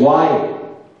Labour because why?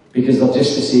 Because they're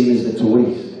just the same as the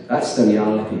Tories. That's the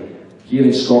reality. Here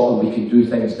in Scotland we can do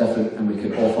things different, and we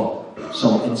can offer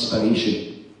some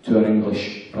inspiration to our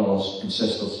English brothers and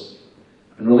sisters.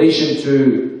 In relation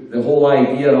to the whole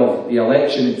idea of the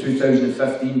election in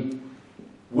 2015,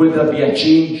 would there be a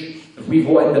change if we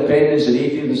vote independence on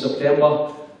 18th of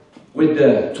September? Would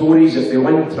the Tories, if they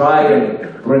win, try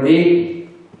and renege?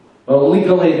 Well,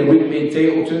 legally they wouldn't be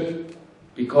entitled to,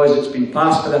 because it's been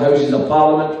passed by the Houses of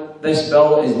Parliament. This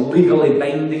bill is legally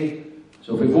binding.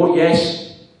 So if we vote yes,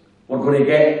 we're going to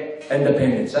get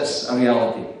independence. That's a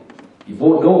reality. You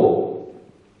vote no,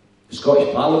 the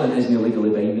Scottish Parliament isn't legally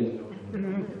binding.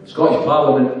 The Scottish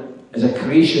Parliament is a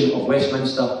creation of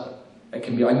Westminster. It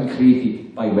can be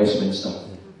uncreated by Westminster.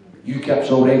 UKIP's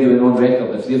already been on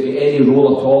record. If they've got any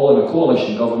role at all in a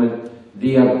coalition government,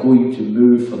 they are going to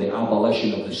move for the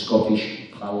abolition of the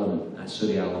Scottish Parliament. That's the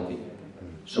reality.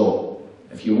 So,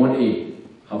 if you want to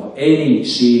have any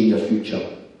say in your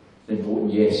future, then voting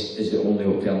yes is the only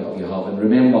alternative you have. And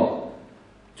remember,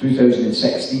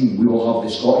 2016 we will have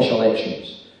the Scottish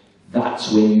elections.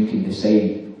 That's when you can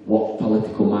decide what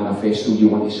political manifesto you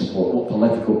want to support, what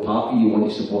political party you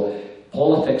want to support.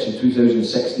 Politics in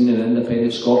 2016 in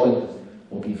independent Scotland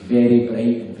will be very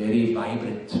bright and very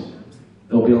vibrant.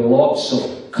 There'll be lots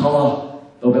of colour,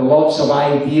 there'll be lots of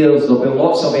ideas, there'll be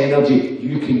lots of energy.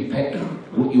 You can pick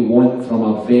what you want from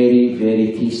a very,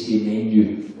 very tasty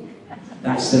menu.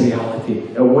 That's the reality.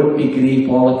 It won't be grey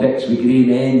politics with grey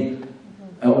men.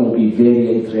 It will be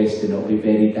very interesting, it will be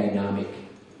very dynamic.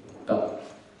 But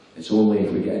it's only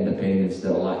if we get independence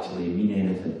that it will actually mean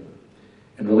anything.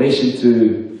 In relation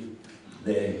to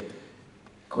the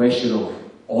question of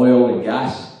oil and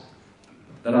gas,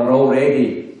 there are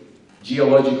already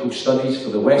geological studies for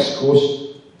the West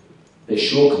Coast that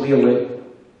show clearly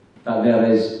that there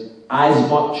is as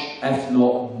much, if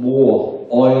not more,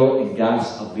 oil and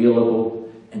gas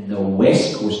available in the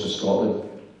West Coast of Scotland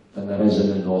than there is in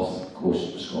the North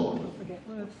Coast of Scotland.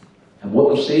 And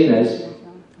what they're saying is,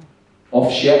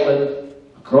 off Shetland,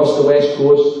 across the West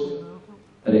Coast,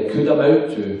 that it could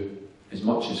amount to as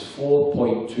much as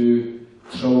 £4.2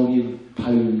 trillion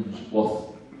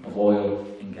worth of oil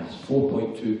and gas.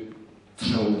 4.2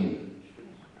 trillion.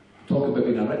 Talk about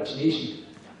being a rich nation.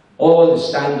 All the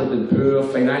Standard & Poor,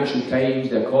 Financial Times,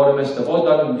 The Economist, they've all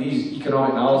done these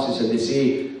economic analysis and they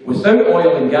say, without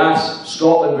oil and gas,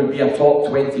 Scotland would be a top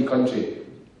 20 country.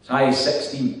 As high as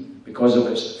 16 because of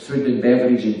its food and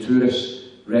beverage and tourist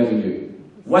revenue.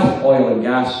 With oil and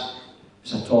gas,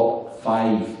 it's a top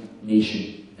 5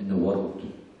 nation in the world.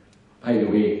 By the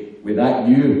way, with that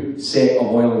new set of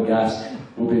oil and gas,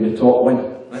 we'll be in the top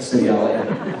 1. That's the reality.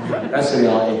 That's the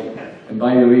reality. And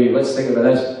by the way, let's think about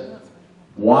this.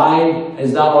 Why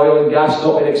is that oil and gas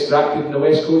not being extracted in the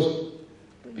West Coast?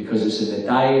 Because it's in the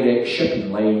direct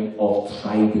shipping line of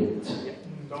Trident.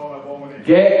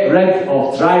 Get rid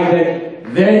of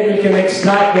Trident, then we can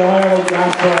extract the oil and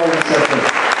gas from the system.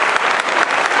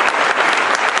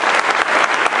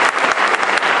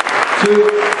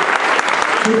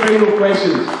 Two final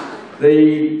questions.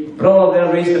 The brother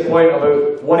there raised the point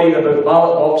about worrying about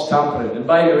ballot box tampering. And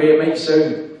by the way, it might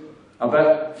sound a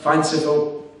bit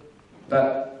fanciful,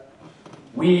 but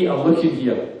we are looking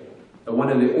here at one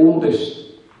of the oldest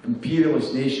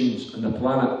imperialist nations on the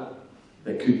planet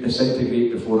that could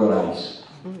disintegrate before our eyes.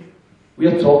 We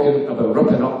are talking about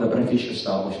ripping up the British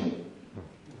establishment.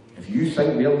 If you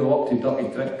think we're not up to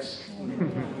dirty tricks,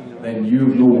 then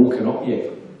you've not woken up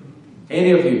yet.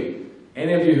 Any of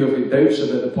you who have got doubts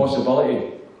about the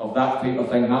possibility of that type of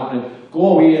thing happening,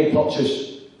 go away and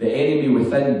purchase The Enemy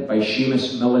Within by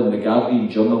Seamus Millen, the Guardian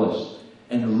journalist,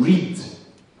 and read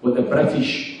what the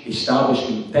British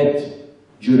establishment did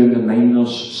during the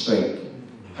miners' strike.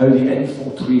 How they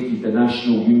infiltrated the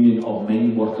National Union of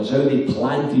Mine Workers, how they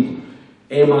planted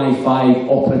MI5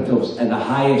 operatives at the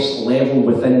highest level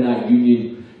within that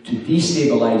union to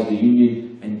destabilise the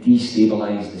union and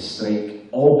destabilise the strike.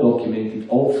 All documented,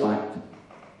 all fact.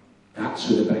 That's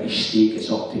what the British state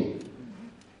gets up to.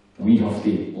 We have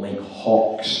to, like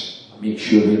hawks, make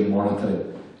sure we're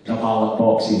monitoring the ballot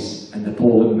boxes and the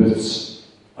polling booths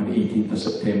on the 18th of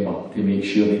September to make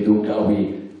sure they don't get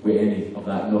away with any of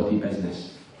that naughty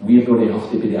business. We're going to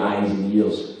have to be the eyes and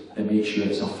ears and make sure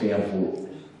it's a fair vote.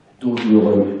 Don't rule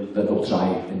out that they'll try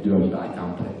and do a wee bit of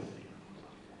tampering.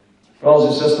 Brothers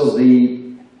and sisters,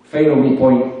 the final wee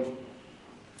point.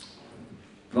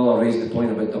 Brother raised the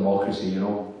point about democracy, you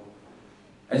know.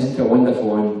 Isn't it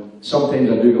wonderful? And sometimes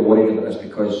I do get worried about this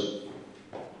because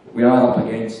we are up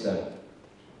against the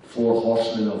 4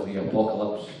 horsemen of the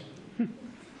apocalypse.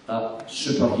 That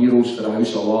superheroes for the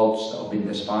House of Lords that have been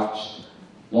dispatched.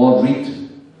 Lord Reid,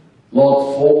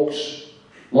 Lord Foulkes,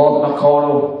 Lord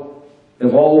McConnell,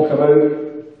 they've all come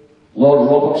out. Lord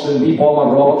Robertson, wee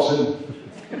bomber Robertson.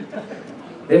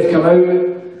 They've come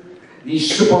out.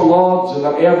 These super lords in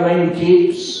their ermine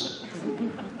capes,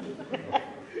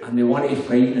 and they want to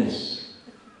frighten us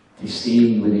to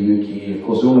stay with the UK. Of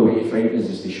course, the only way to frighten us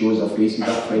is to show us their faces.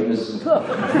 That frightens us.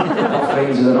 That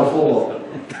frightens us an awful lot.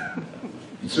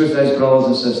 The truth is, brothers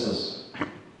and sisters,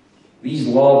 these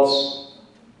lords,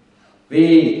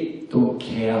 they don't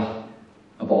care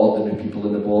about ordinary people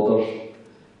in the borders.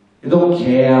 They don't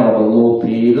care about low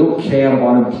pay. They don't care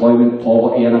about unemployment,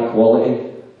 poverty,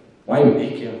 inequality. Why would they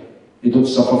care? They don't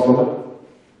suffer from it.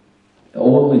 The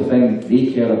only thing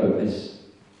they care about is,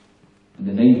 on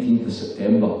the 19th of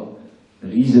September, the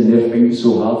reason they're fighting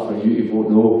so hard for you to vote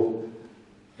no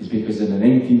is because on the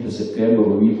 19th of September,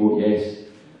 when we vote yes,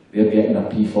 they're getting a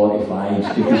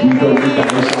P45s because we don't need the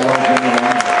House of Lords in the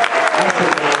land. That's the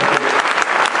reality.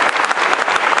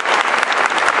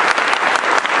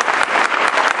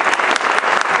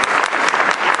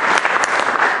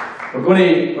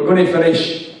 going to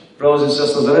finish, brothers and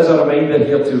sisters, there is a reminder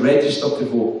here to register to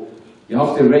vote. You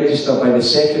have to register by the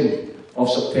 2nd of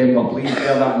September. Please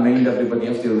bear that in mind, everybody.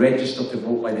 You have to register to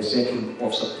vote by the 2nd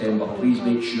of September. Please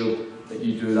make sure that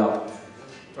you do that.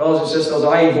 Brothers and sisters,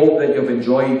 I hope that you've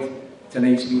enjoyed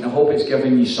tonight's meeting. I hope it's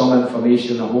given you some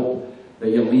information. I hope that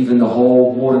you're leaving the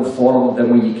hall more informed than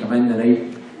when you come in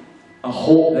tonight. I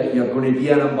hope that you're going to be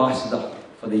an ambassador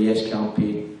for the Yes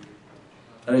campaign.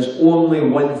 There is only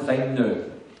one thing now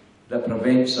that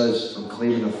prevents us from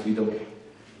claiming our freedom,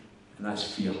 and that's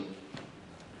fear.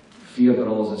 Fear,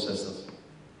 brothers and sisters.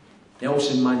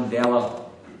 Nelson Mandela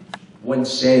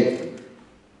once said,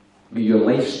 "May your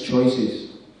life's choices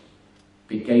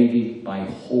be guided by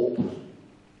hope,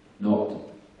 not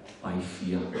by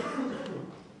fear."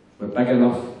 We're big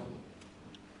enough,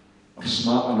 we're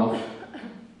smart enough,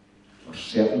 we're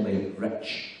certainly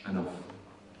rich enough.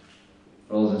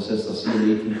 Brothers and sisters, see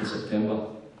you the 18th of September.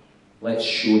 Let's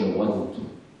show the world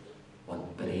we're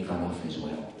brave enough as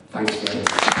well. Thanks very much.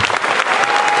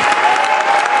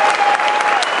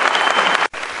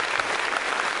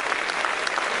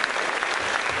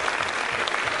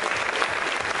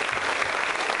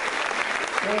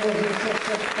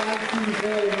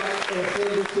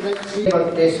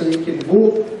 So you can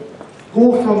vote.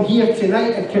 Go from here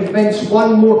tonight and convince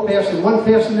one more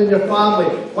person in your family,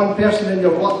 one person in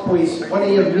your workplace, one of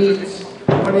your mates,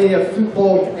 one of your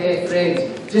football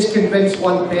friends. Just convince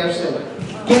one person.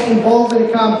 Get involved in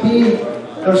the campaign.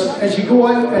 As you go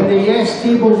out on the Yes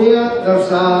table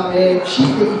there's a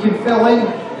sheet that you can fill in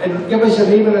and give us your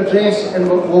name and address, and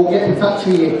we'll get in touch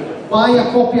with you. Buy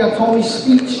a copy of Tommy's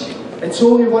speech. It's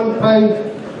only £1.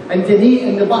 And donate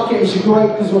in the bucket as you go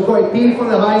out, because we've got to pay for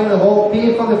the hire in the hall,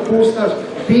 pay for the posters,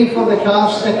 pay for the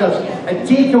car stickers, and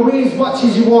take away as much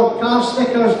as you want. Car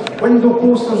stickers, window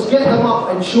posters, get them up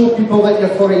and show people that you're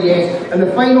for a Yes. And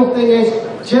the final thing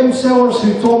is, Jim Sellers,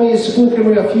 who Tommy has spoken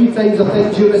with a few times I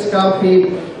think during this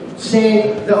campaign,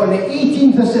 said that on the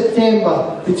 18th of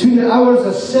September, between the hours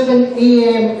of 7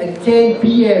 AM and 10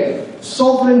 PM,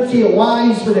 sovereignty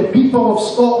lies with the people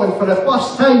of Scotland for the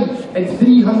first time in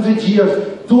 300 years.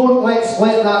 Don't let's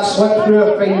let that slip through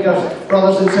our fingers,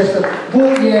 brothers and sisters.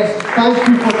 Vote Yes. Thank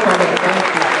you for coming.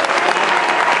 Thank you.